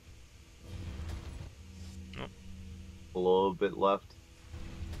more up. Nope. A little bit left.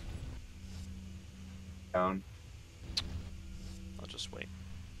 Down. I'll just wait.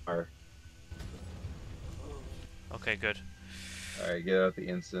 Fire. Okay, good. Alright, get out the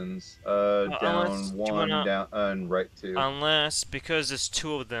instants. Unless, Down do you one, wanna, down, and right two. unless because there's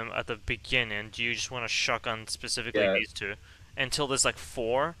two of them at the beginning, do you just want to shotgun specifically Yeah. these two until there's like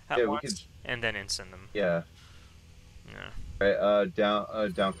four at Yeah, we once, could. and then instant them? Yeah. Yeah. Alright,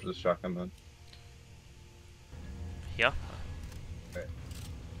 down for the shotgun then. Yeah.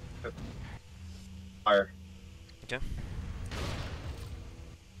 Fire. Okay.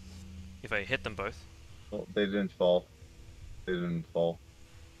 If I hit them both. Well, they didn't fall. They didn't fall.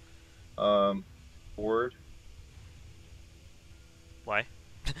 Forward. Why?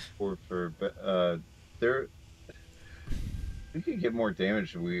 Forward for, there. We could get more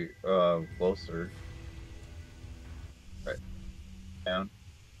damage if we, closer. Right. Down.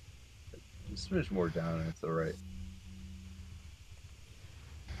 A smidge more down, and it's alright.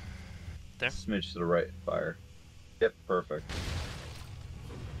 There? Smidge to the right, fire. Yep, perfect.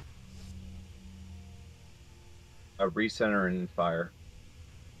 Recenter and fire.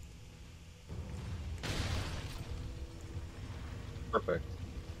 Perfect.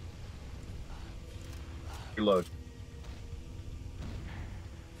 Reload.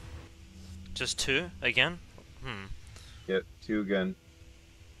 Just two again? Hmm. Yep, two again.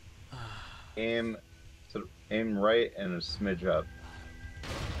 Aim right and a smidge up.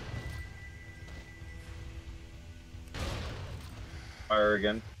 Fire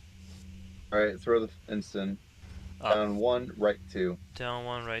again. Alright, throw the instant. Up. Down one, right two. Down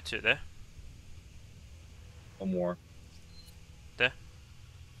one, right two. There? One more. There?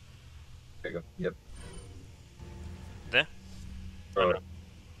 There you go. Yep. There? Throw Oh, it.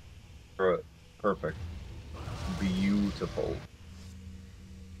 Throw it. Perfect. Beautiful.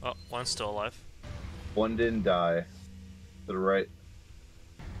 Oh, one's still alive. One didn't die. To the right.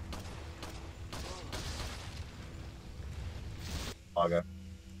 Aga.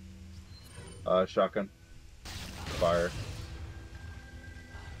 Shotgun. Fire.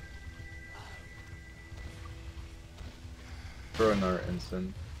 Throw another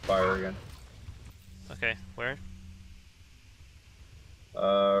instant. Fire again. Okay, where?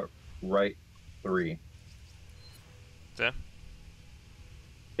 Right three. There?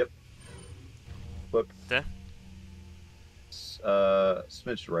 Yep. Flip. There?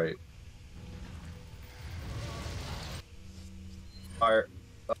 Smidge right. Fire.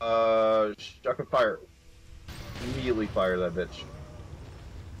 Shotgun fire. Immediately fire that bitch.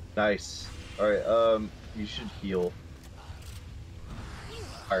 Nice. Alright, you should heal.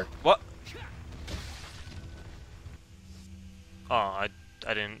 Fire. What? Oh, I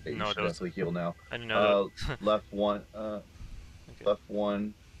didn't Yeah, you know should there was. definitely heal now. I didn't know that. Left one, Okay. left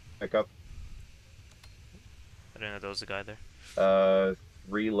one, pick up. I didn't know there was a guy there.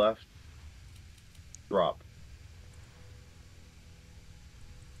 Three left. Drop.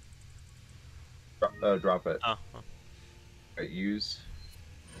 Drop it. Oh, oh. Right, use.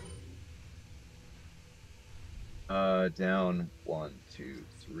 Down one, two,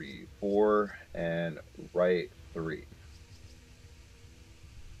 three, four, and right three.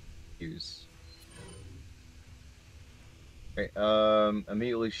 Use. Okay,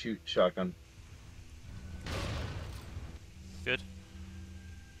 immediately shoot shotgun. Good.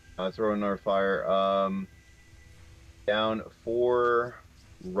 Throw another fire. Down four,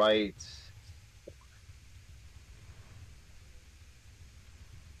 right.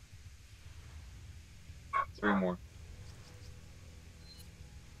 Three more.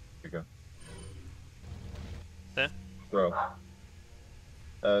 There you go. There? Throw.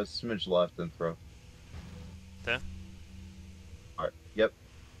 Smidge left and throw. There? Alright. Yep.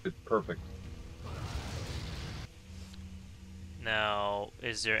 Good. Perfect. Now,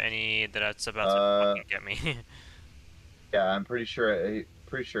 is there any that's about to Uh, fucking get me? yeah, I'm pretty sure I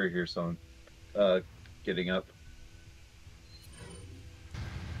hear someone getting up.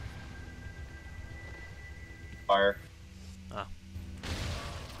 Fire. Oh,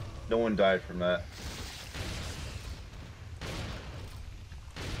 No one died from that.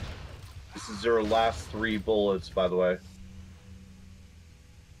 This is your last 3 bullets, by the way.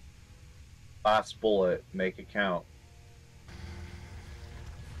 Last bullet. Make it count.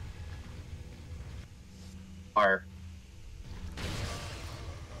 Fire.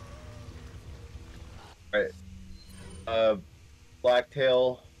 All right.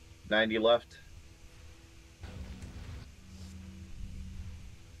 Blacktail. 90 left.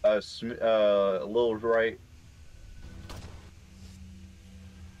 A little right.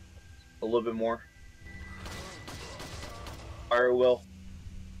 A little bit more. Fire will.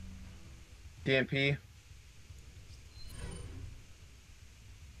 TMP.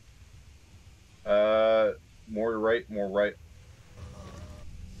 More right, more right.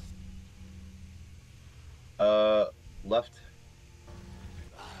 Uh, Left.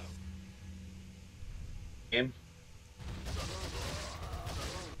 Aim.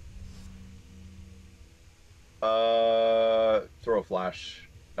 Throw a flash.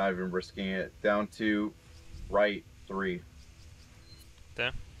 Not even risking it. Down to right 3.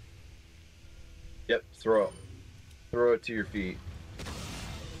 there. Yep, throw it. Throw it to your feet.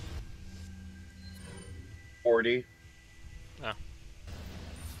 40. Oh,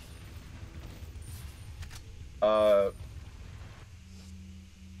 Uh,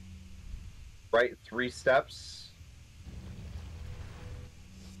 right 3 steps.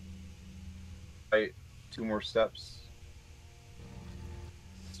 Right 2 more steps.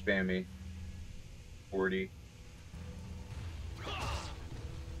 Spam me. 40.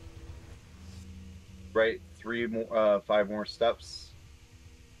 Right 5 more steps.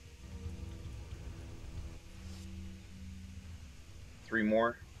 3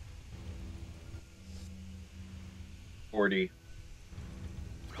 more. 40.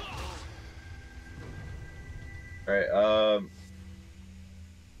 All right.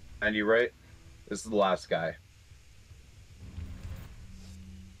 90 right. This is the last guy.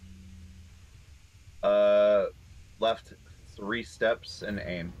 Left 3 steps and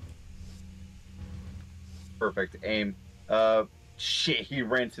aim. Perfect. Aim. Shit, he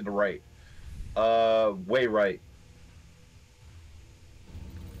ran to the right. Way right.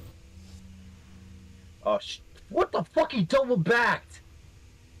 Oh, what the fuck? He double backed.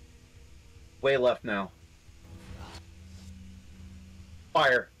 Way left now.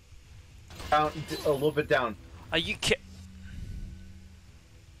 Fire. Down a little bit down. are you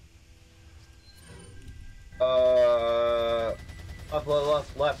Uh,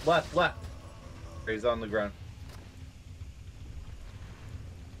 left. He's on the ground.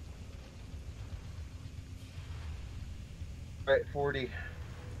 Right, 40.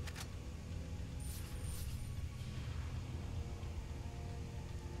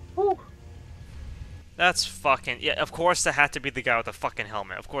 Whew. That's fucking yeah. Of course, that had to be the guy with the fucking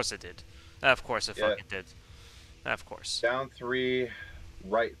helmet. Of course it did. Of course it Yeah. fucking did. Of course. Down 3,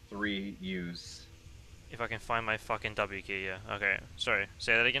 right 3, use. If I can find my fucking W key, yeah. Okay. Sorry.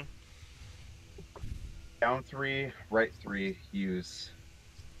 Say that again. Down 3, right 3, use.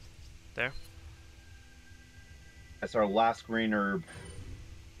 There. That's our last green herb.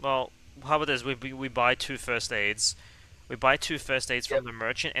 Well, how about this? We buy 2 first aids. We buy 2 first aids from Yep. the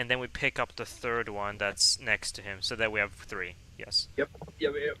merchant, and then we pick up the third one that's next to him, so that we have 3. Yes. Yep.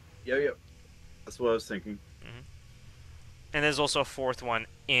 That's what I was thinking. And there's also a 4th one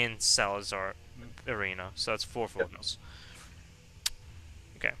in Salazar Arena, so that's 4 Yep. photos.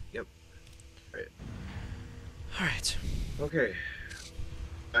 Okay. Yep. Right. All right. Okay.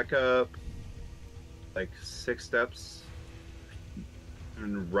 Back up. Like 6 steps.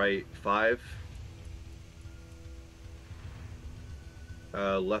 And right 5.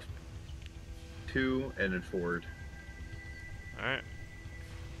 Left 2, and then forward. All right.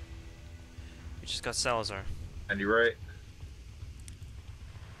 We just got Salazar. And you right.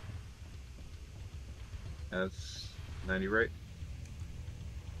 That's 90 right.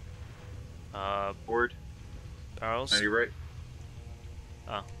 Forward. Barrels. 90 right.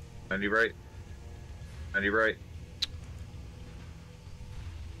 Oh. 90 right. 90 right.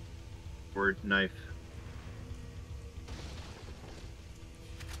 Forward, knife.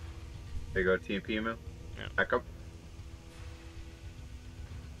 There you go, TMP ammo. Yeah. Back up.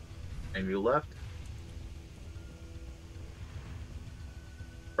 And you left.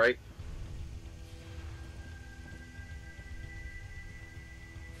 Right.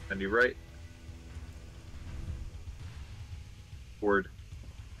 And you right. Forward.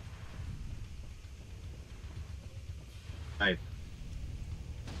 Knife.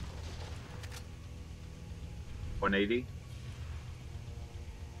 180.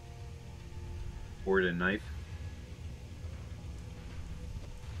 Forward and knife.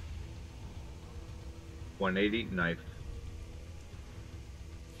 180, knife.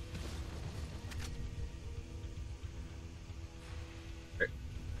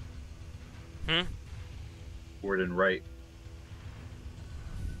 Okay. Forward and right.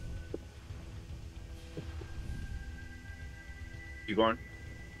 You going?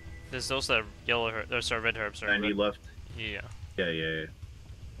 There's those that yellow herb. There's our red herbs. Sorry, 90 red. left. Yeah. Yeah.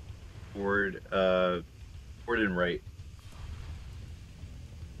 Forward, forward and right.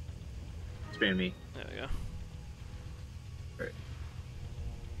 Expand me. There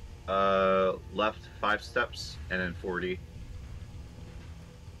we go. Left 5 steps and then 40.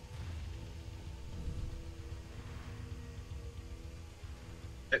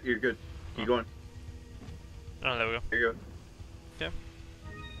 Yep, you're good. Keep going. Oh, there we go. There you go. Okay.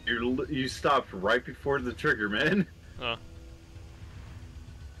 You stopped right before the trigger, man. Oh.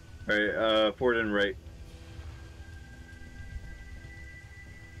 Alright, forward and right.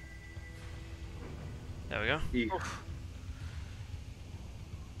 There we go.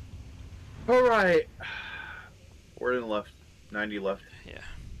 Alright. Forward and left. 90 left. Yeah.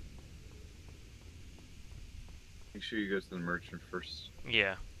 Make sure you go to the merchant first.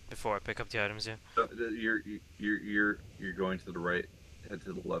 Yeah. Before I pick up the items, yeah. You're going to the right. Head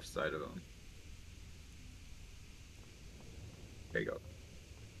to the left side of them. There you go.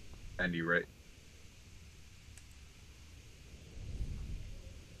 And you right.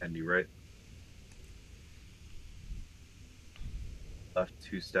 And you right. Left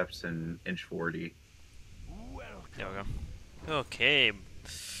 2 steps and inch 40. There we go. Okay. Got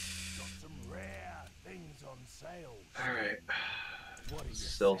some rare things on sale. Alright. What are you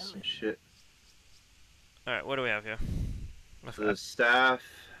Sell selling? some shit. Alright, what do we have here? The staff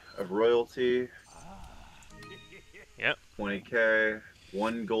of royalty. Yep. 20k.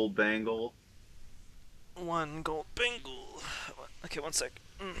 1 gold bangle. 1 gold bangle. Okay, 1 sec.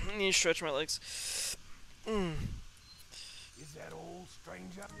 I need to stretch my legs. Is that all,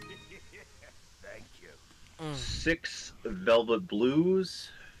 stranger? Thank you. 6 velvet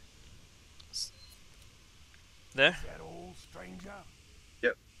blues. There? Is that all, stranger?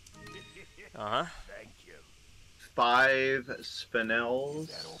 Yep. Uh-huh. Thank you. 5 Is that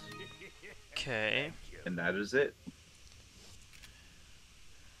spinels. all? Okay. Thank you. And that is it.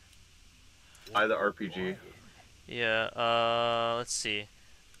 Buy the RPG. Yeah, let's see.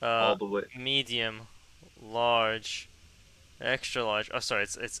 All the way. Medium, large, extra large. Oh, sorry,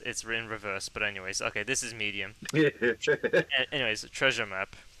 it's in reverse. But anyways, okay, this is medium. Anyways, treasure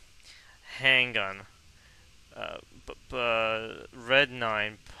map, handgun, red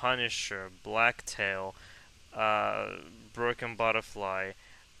 9, Punisher, blacktail, broken butterfly,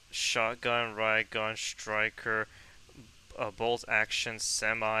 shotgun, riot gun, striker, bolt action,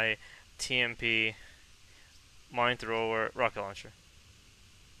 semi, TMP, mine thrower, rocket launcher.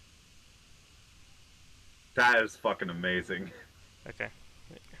 That is fucking amazing. Okay.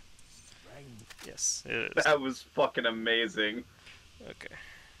 Strange. Yes, it is. That was fucking amazing. Okay.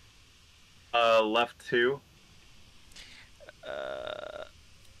 Left 2.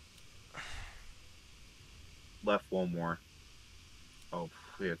 Left 1 more. Oh,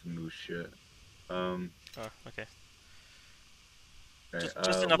 we have to move shit. Oh, okay. Okay,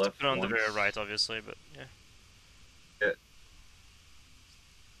 Just enough to left put on the once. rear right, obviously, but yeah.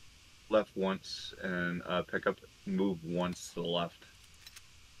 Left once and pick up, move once to the left.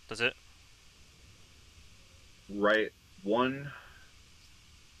 Does it? Right 1.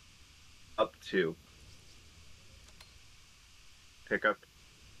 Up 2. Pick up.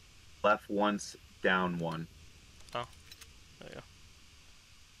 Left once, down 1. Oh, there you go.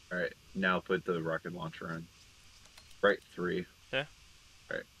 Alright, now put the rocket launcher in. Right 3. Yeah.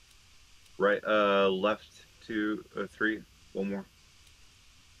 Alright. Right, left 2, 3. 1 more.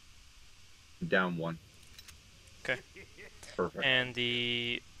 Down 1. Okay. Perfect. And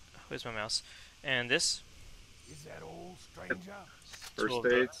the... Where's my mouse? And this? Is that all, stranger? Two First of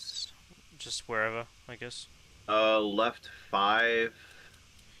those. aids. Just wherever, I guess. Left 5.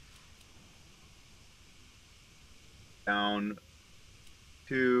 Down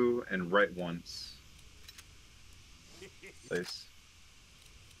 2 and right once. Place.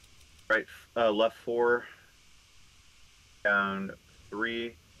 Right, left 4. Down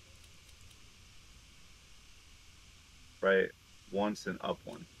 3. Right once and up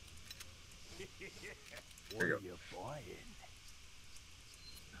 1. What There you are you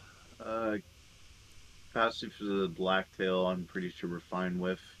buying? Capacity for the blacktail, I'm pretty sure we're fine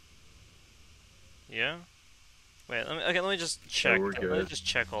with. Yeah. Wait. Let me just Yeah, check. we're Let me good. just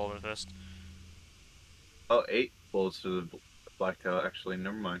check all of it first. Oh, 8 bullets for the blacktail. Actually,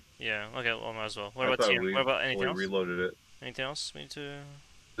 never mind. Yeah. Okay. Well, might as well. What I about thought TM? we What about anything fully else? reloaded it. Anything else we need to?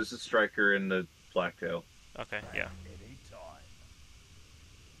 This is striker and the blacktail. Okay. Yeah.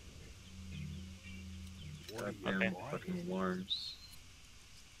 Goddamn Okay. fucking alarms.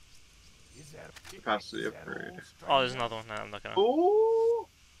 Capacity upgrade. Oh, there's another one. No, I'm not gonna. Oh!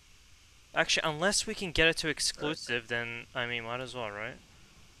 Actually, unless we can get it to exclusive, then I mean, might as well, right?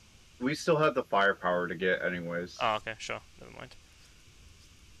 We still have the firepower to get anyways. Oh, okay. Sure. Never mind.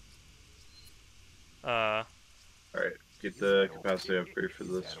 Alright, get the capacity upgrade for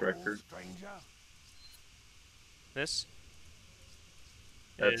the striker. This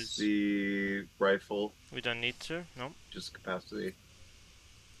That's is. the rifle, We don't need to. Nope. just capacity.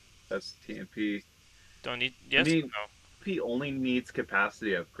 That's TMP. Don't need. Yes. I mean, No. TMP only needs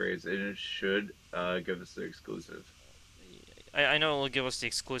capacity upgrades, and it should give us the exclusive. I know it'll give us the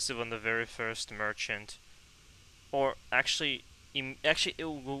exclusive on the very first merchant, or actually, actually it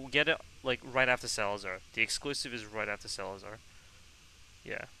will get it like right after Salazar. The exclusive is right after Salazar.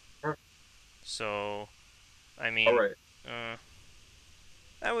 Yeah. Sure. So, I mean, Alright,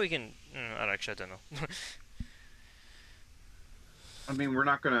 and we can. I don't know. I mean, we're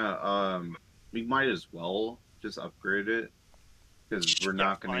not gonna, we might as well just upgrade it, because we're Yeah,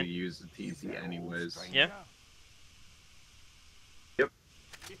 not gonna fine. use the TMP anyways. Yeah. Yep.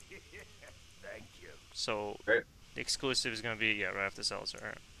 Thank you. So Right. the exclusive is gonna be right after Salazar,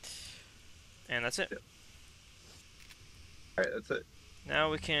 alright. And that's it. Yep. Alright, that's it. Now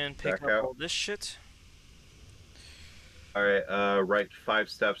we can pick Back up out. all this shit. Alright, right 5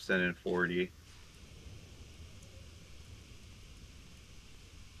 steps in 40.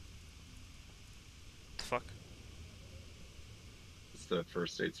 The fuck? It's the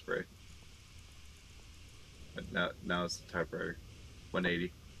first aid spray. But now it's the typewriter.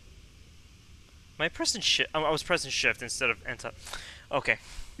 180. Am I pressing shift? I was pressing shift instead of enter. Okay.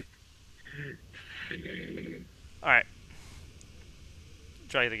 Alright.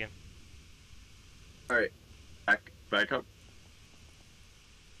 Try it again. Alright, back up.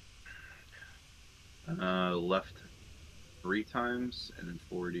 Left 3 times and then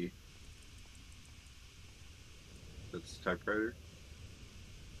 40. That's typewriter.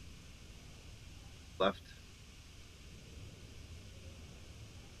 Left.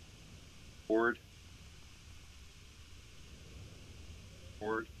 Forward.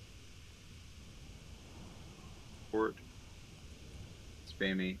 Forward. Forward.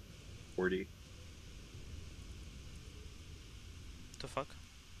 Spammy. 40. The fuck?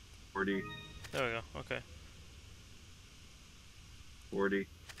 40. There we go. Okay. 40.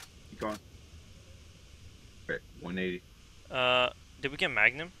 Keep going. Okay, 180. Did we get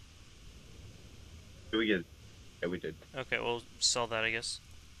Magnum? Did we get? Yeah, we did. Okay, we'll sell that, I guess.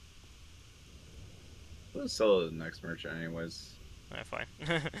 Let's sell it to the next merchant anyways. Alright, fine.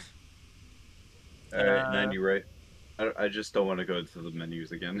 Alright, 90 right. I just don't want to go to the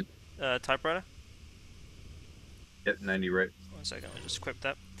menus again. Typewriter? Yep, 90 right. 1 second, let me just equip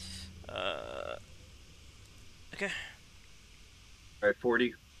that. Okay. Alright,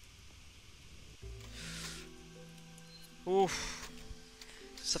 40. Oof.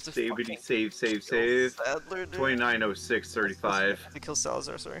 Just have to fucking Save. Sadler, dude. 290635. To kill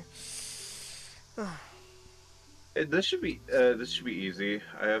Salazar, sorry. This should be easy.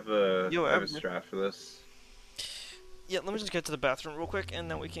 I have a strat for this. Yeah, let me just get to the bathroom real quick, and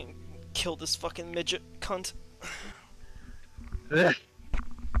then we can kill this fucking midget cunt.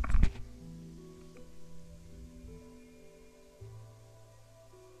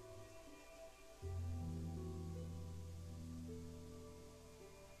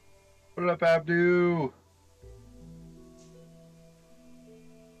 What up, Abdu?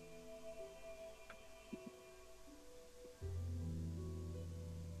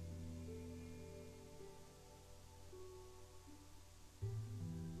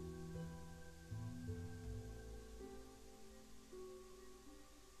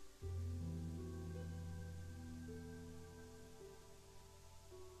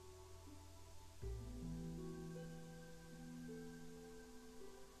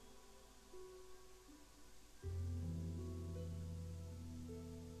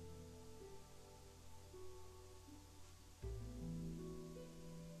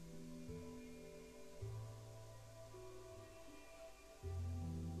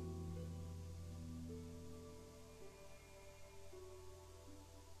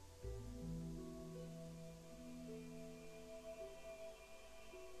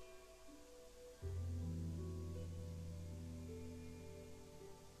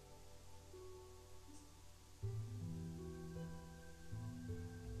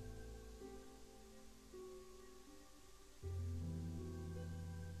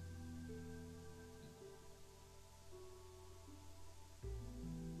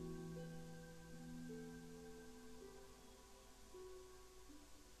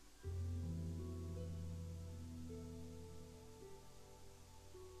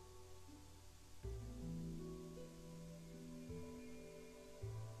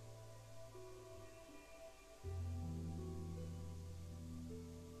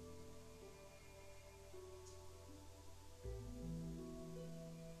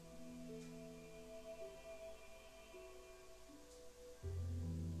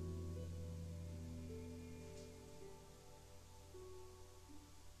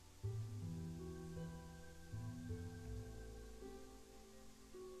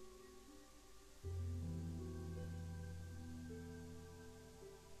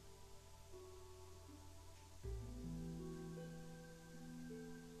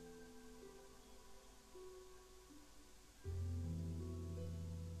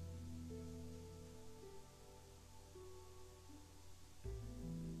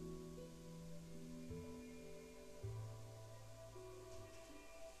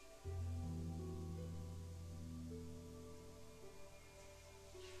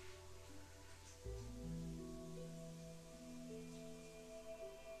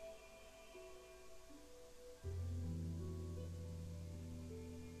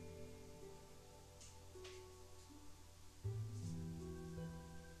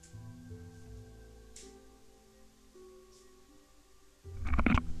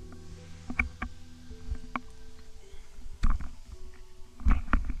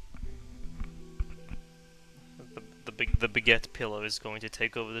 the baguette pillow is going to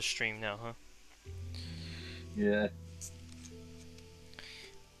take over the stream now, huh? Yeah.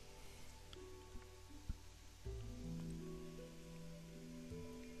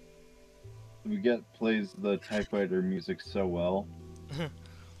 Baguette plays the typewriter music so well.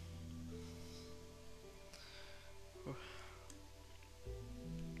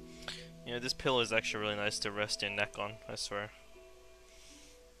 You know, this pillow is actually really nice to rest your neck on, I swear.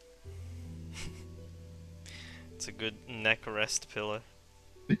 It's a good neck rest pillow.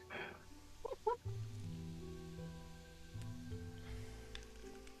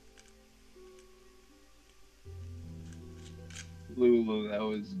 Lulu, that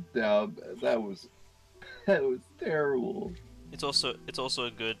was dumb. That was terrible. It's also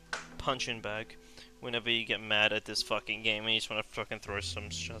a good punching bag whenever you get mad at this fucking game and you just want to fucking throw some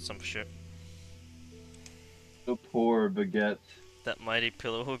shit. The poor baguette. That mighty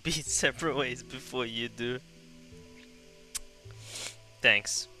pillow will be separate ways before you do.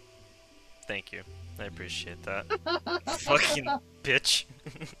 Thanks. Thank you. I appreciate that. Fucking bitch.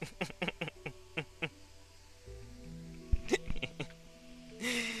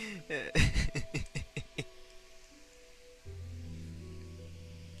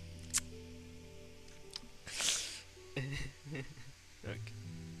 Okay.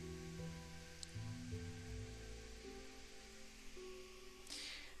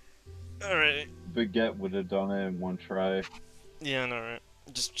 Alright. Baguette would have done it in one try. Yeah, no, right.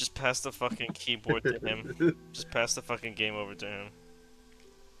 Just pass the fucking keyboard to him. Just pass the fucking game over to him.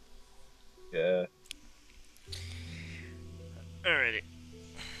 Yeah. Alrighty.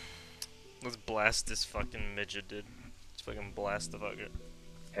 Let's blast this fucking midget, dude. Let's fucking blast the fucker.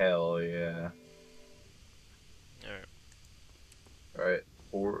 Hell yeah. Alright. Alright.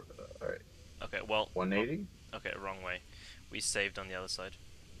 Alright. Okay, well. 180? Okay, wrong way. We saved on the other side.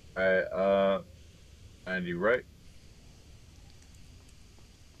 Alright, 90 right.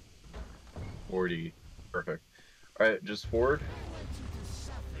 40. Perfect. Alright, just forward.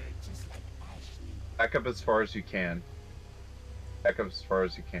 Back up as far as you can. Back up as far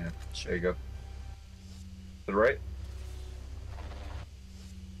as you can. Sure. There you go. To the right.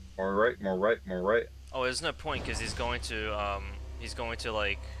 More right, more right, more right. Oh, there's no point because he's going to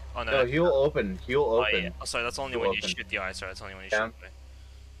like. Oh no. No, he'll open. He'll Oh, open. yeah. Oh, sorry, that's only He'll when you open. shoot the eye. Sorry, that's only when you Down. shoot the eye.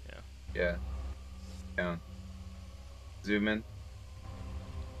 Yeah. Down. Zoom in.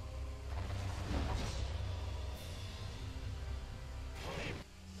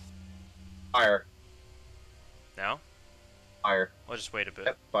 Fire. Now? Fire. I'll just wait a bit.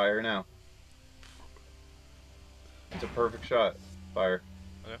 Yep, fire now. It's a perfect shot. Fire.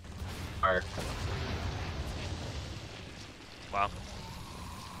 Okay. Fire. Wow.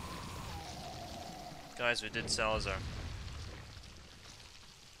 Guys, we did Salazar.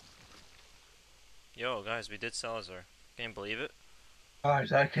 Yo, guys, we did Salazar. Can you believe it?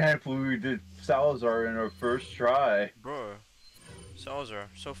 Guys, I can't believe we did Salazar in our first try. Bro. Salazar,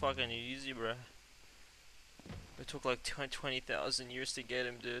 so fucking easy, bro. It took like 20,000 years to get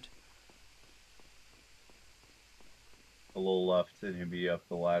him, dude. A little left and he'll be up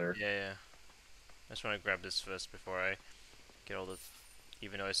the ladder. Yeah, yeah. I just want to grab this first before I get all the...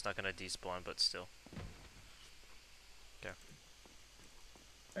 Even though it's not gonna despawn, but still. Okay.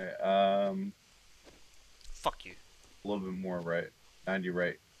 Alright, Fuck you. a little bit more right. 90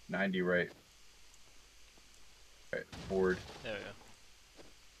 right. 90 right. Alright, forward. There we go.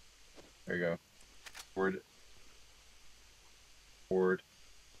 There you go. Forward. Forward.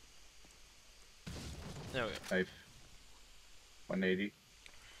 There we go. Knife. 180.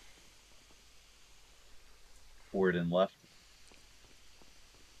 Forward and left.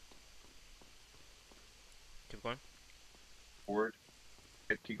 Keep going. Forward.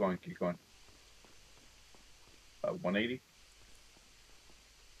 Okay, keep going, keep going. 180.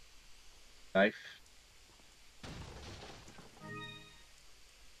 Knife.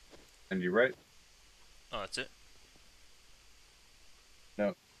 And you right. Oh, that's it?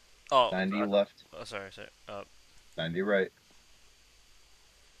 No. Oh, 90 left. oh, sorry. 90 right.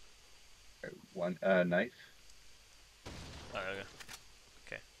 Alright, one knife. Oh,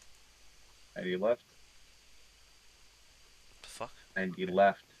 okay. 90 left. The fuck? 90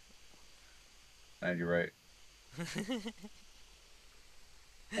 left. 90 right.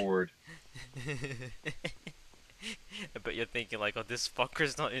 Forward. I bet you're thinking like, oh, this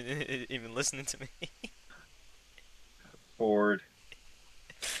fucker's not even listening to me. Forward.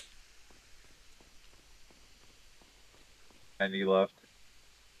 90 left.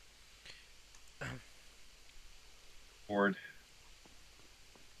 Forward.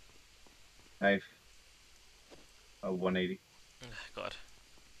 Knife. 180. God.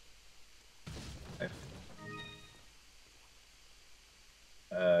 Knife.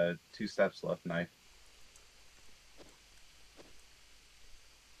 2 steps left. Knife.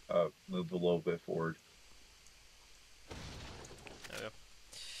 Move a little bit forward. There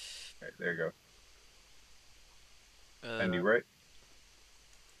we Right, there you go. go. And you right.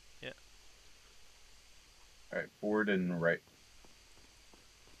 Yeah. All right, forward and right.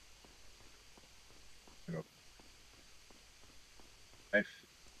 There you go. Knife.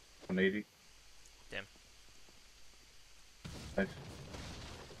 180. Damn. Knife.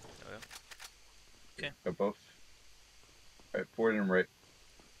 There we go. Okay. Go both. All right, forward and right.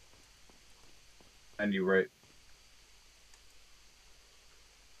 And you right.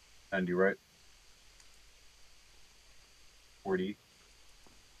 And you right. 40.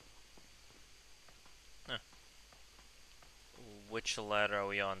 Which ladder are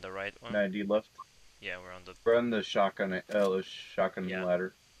we on? The right one? 90 left. Yeah, we're on the. We're on the shotgun Yeah.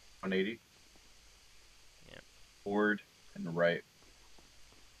 ladder. 180. Yeah. Forward and right.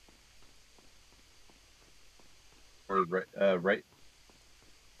 Forward, right. Right.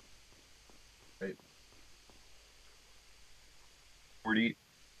 Right. 40.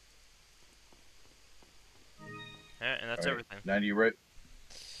 Yeah, and that's All right. everything. 90 right.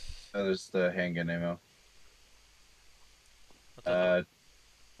 There's the handgun ammo. What the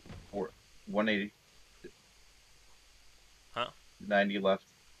hell? 180. Huh? 90 left.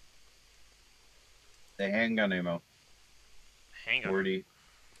 The handgun ammo. Hang on. 40.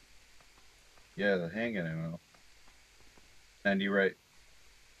 Yeah, the handgun ammo. 90 right.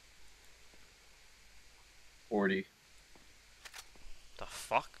 40. The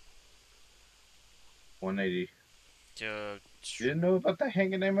fuck? 180. Dude. You didn't know about the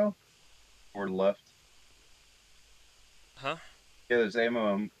handgun ammo? Or left. Huh? Yeah, there's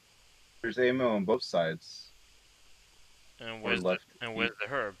ammo on both sides. And Or where's left. where's the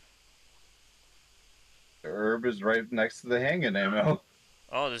herb? The herb is right next to the handgun ammo.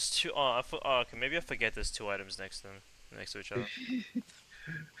 Oh, there's two. Oh, okay. Maybe I forget there's two items next to each other.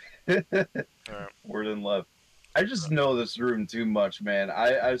 Alright. Forward and left. I just know this room too much, man.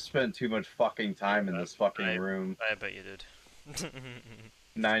 I've spent too much fucking time in this fucking room. I bet you did.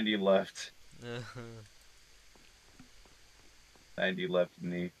 90 left. 90 left in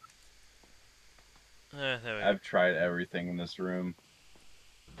the. There we go. I've tried everything in this room.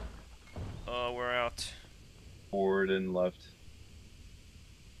 Oh, we're out. Forward and left.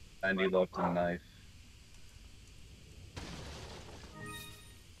 90 left and knife.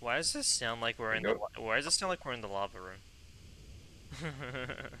 Why does this sound like we're in the? Why does it sound like we're in the lava room?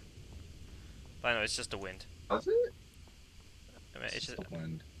 But I know it's just the wind. Does it? I mean, it's just the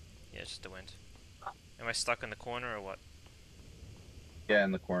wind. yeah, it's just the wind. Am I stuck in the corner or what? Yeah,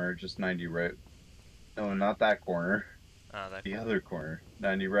 in the corner, just 90 right. No, not that corner. Ah, that. The other corner.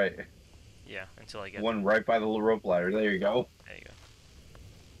 90 right. Yeah, until I get One right by the little rope ladder. There you go. There you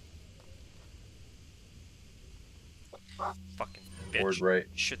go. Fucking bitch. Forward right.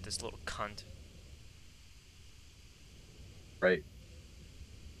 Shit, this little cunt. Right.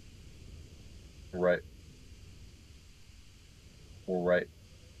 Right. Or right.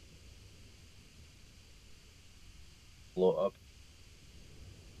 Blow up.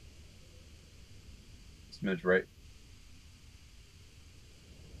 Smidge right.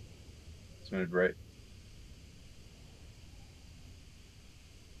 Smidge right.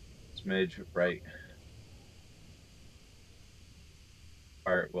 Smidge right.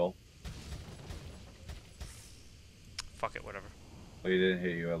 Alright, well. Fuck it, whatever. We didn't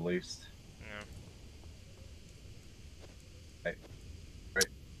hit you at least. Yeah. Right. Right.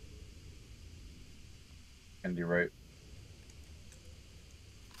 And you're right.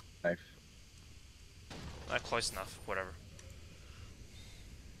 Knife. Not close enough. Whatever.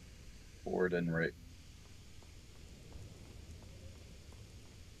 Forward and right.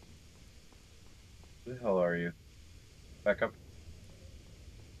 Who the hell are you? Back up.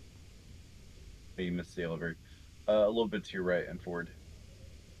 Oh, you missed the elevator. A little bit to your right and forward.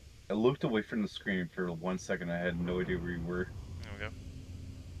 I looked away from the screen for 1 second. I had no idea where you were. There we go.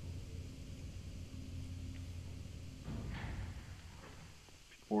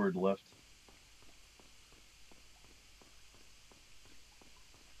 Forward, left.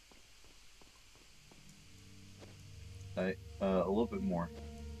 A little bit more.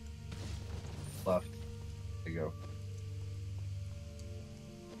 Left. There you go.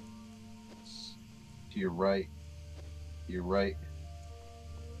 To your right. To your right.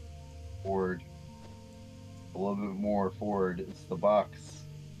 Forward. A little bit more forward. It's the box.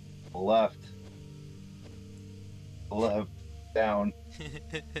 Left. Left. Down.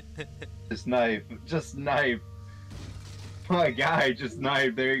 Just knife. Just knife. My guy just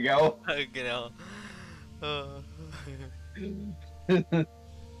knife. There you go. Fucking hell.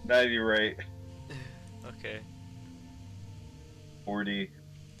 90 right. Okay. 40.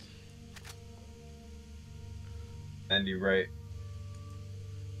 90 right.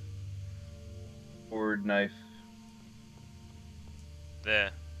 Forward knife.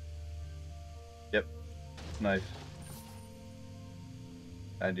 There. Yep. Knife.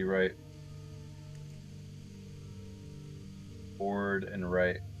 90 right. Forward and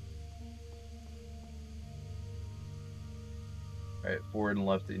right. Right. Forward and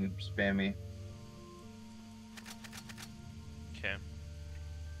left and spam me. Okay.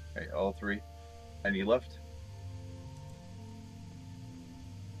 Right. All three. 90 left.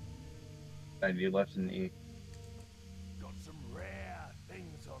 90 left and E. Got some rare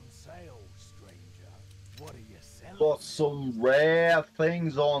things on sale, stranger. What are you selling? Got some rare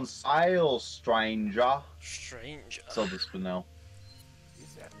things on sale, stranger. Strange. Sell this for now.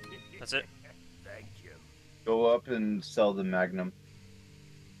 Is that That's it. Thank you. Go up and sell the Magnum.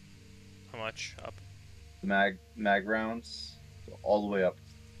 How much? Up. Mag rounds. So all the way up.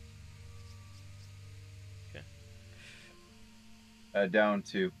 Okay. Down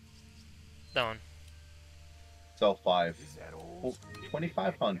 2. Down. Sell 5. Is that all? Oh,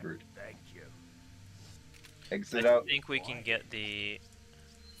 2,500. Thank you. Exit I out. think we can get the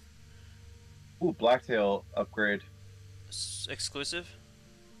Ooh, Blacktail upgrade. exclusive.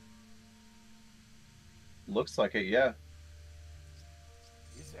 Looks like it, yeah.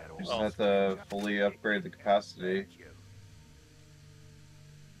 Is that all? You just have to fully upgrade the capacity. Thank you.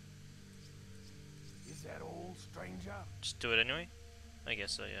 Is that all, stranger? Just do it anyway. I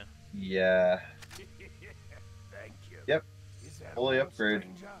guess so. Yeah. Yeah. Thank you. Yep. Is that Fully all, upgrade.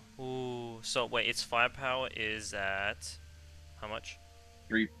 stranger? Ooh. So wait, its firepower is at how much?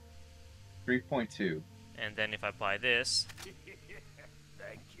 3.2. And then if I buy this,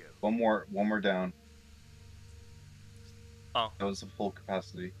 Thank you. One more down. Oh. That was the full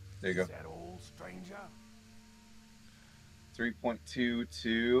capacity. There you go. Is that all, stranger? 3.2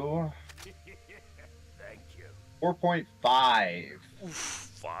 to Thank you. 4.5. oof,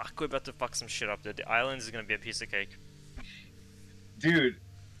 fuck. We're about to fuck some shit up. The island is gonna be a piece of cake. Dude,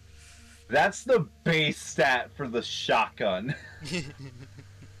 that's the base stat for the shotgun.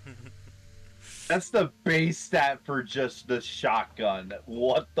 That's the base stat for just the shotgun.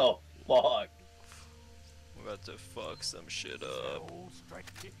 What the fuck? We're about to fuck some shit Is that up. all,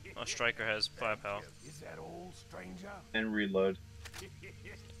 Oh, Striker has firepower. Is that all, stranger? And reload. Is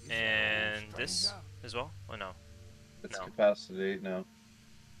that all, And this stranger? as well? Oh no. That's No. capacity. No.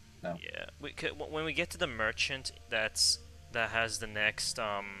 No. Yeah. When we get to the merchant, that has the next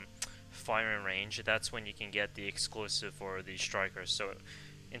firing range. That's when you can get the exclusive for the Striker. So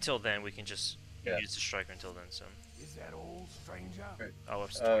until then, we can just Yeah. use the Striker until then. So Is that all, stranger? Right. oh,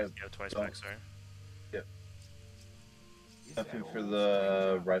 it's Uh, twice, yeah, twice don't- back. Sorry. Is that Nothing all, for the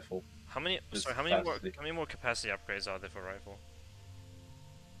stranger? rifle. How many? Just Sorry. capacity. How many more capacity upgrades are there for rifle?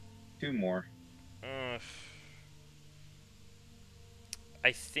 2 more.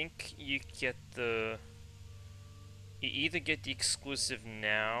 I think you get the. You either get the exclusive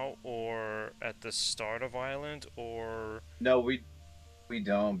now or at the start of Island, or No, we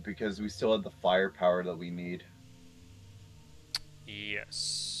don't because we still have the firepower that we need.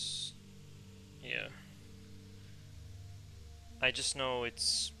 yes, yeah. I just know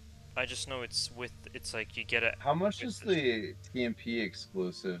it's with it's like you get it. How much does the TMP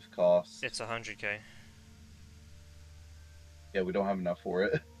exclusive cost? It's 100K. Yeah, we don't have enough for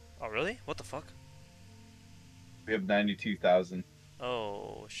it. Oh really? What the fuck? We have 92,000.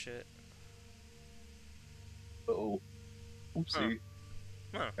 Oh shit. Oh, oopsie.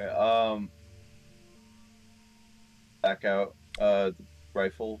 Huh. Okay, back out. The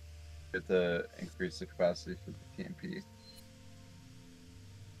rifle. Get to increase the capacity for the TMP.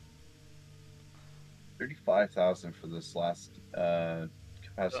 35,000 for this last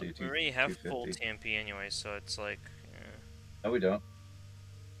capacity. We already have full 250. TMP anyway, so it's like. No, we don't.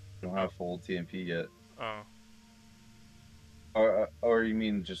 We don't have full TMP yet. Oh Or you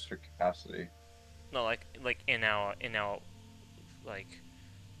mean just for capacity? no, like in our like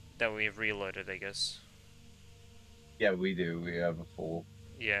that we've reloaded, I guess. Yeah, we do. We have a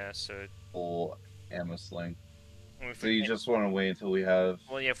Yeah, so full ammo sling. if So we you can't- just want to wait until we have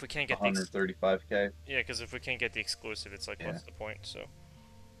well, yeah, if we can't get 135k? yeah, because if we can't get the exclusive, it's like Yeah. what's the point? So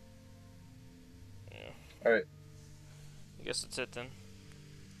yeah. All right. I guess that's it then.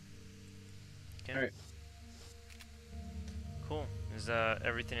 Okay. All right. Cool. Is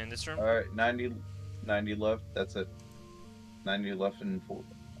everything in this room? All right. 90 left. That's it. 90 left and forward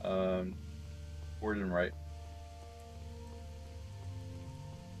and right.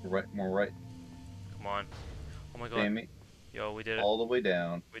 Right, more right. Come on. Oh my god. Damn me. Yo, we did it. all the way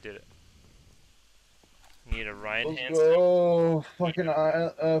down. We did it. Need a right Let's hand sim. go.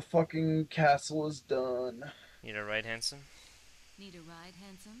 Fucking castle is done. Need a right hand sim. Need a ride,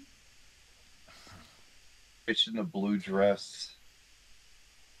 handsome? Bitch in a blue dress.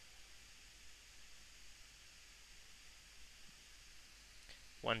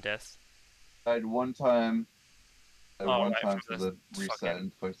 One death. Died one time. Died Oh, one right, time from to the the reset fucking...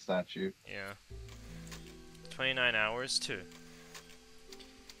 and foot statue. Yeah. 29 hours, too.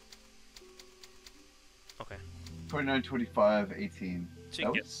 Okay. 29, 25, 18. To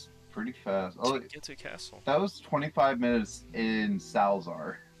That get, was pretty fast. to Oh, get to castle. that was 25 minutes in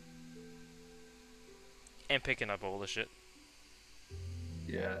Salzar. And picking up all the shit.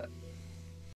 Yeah.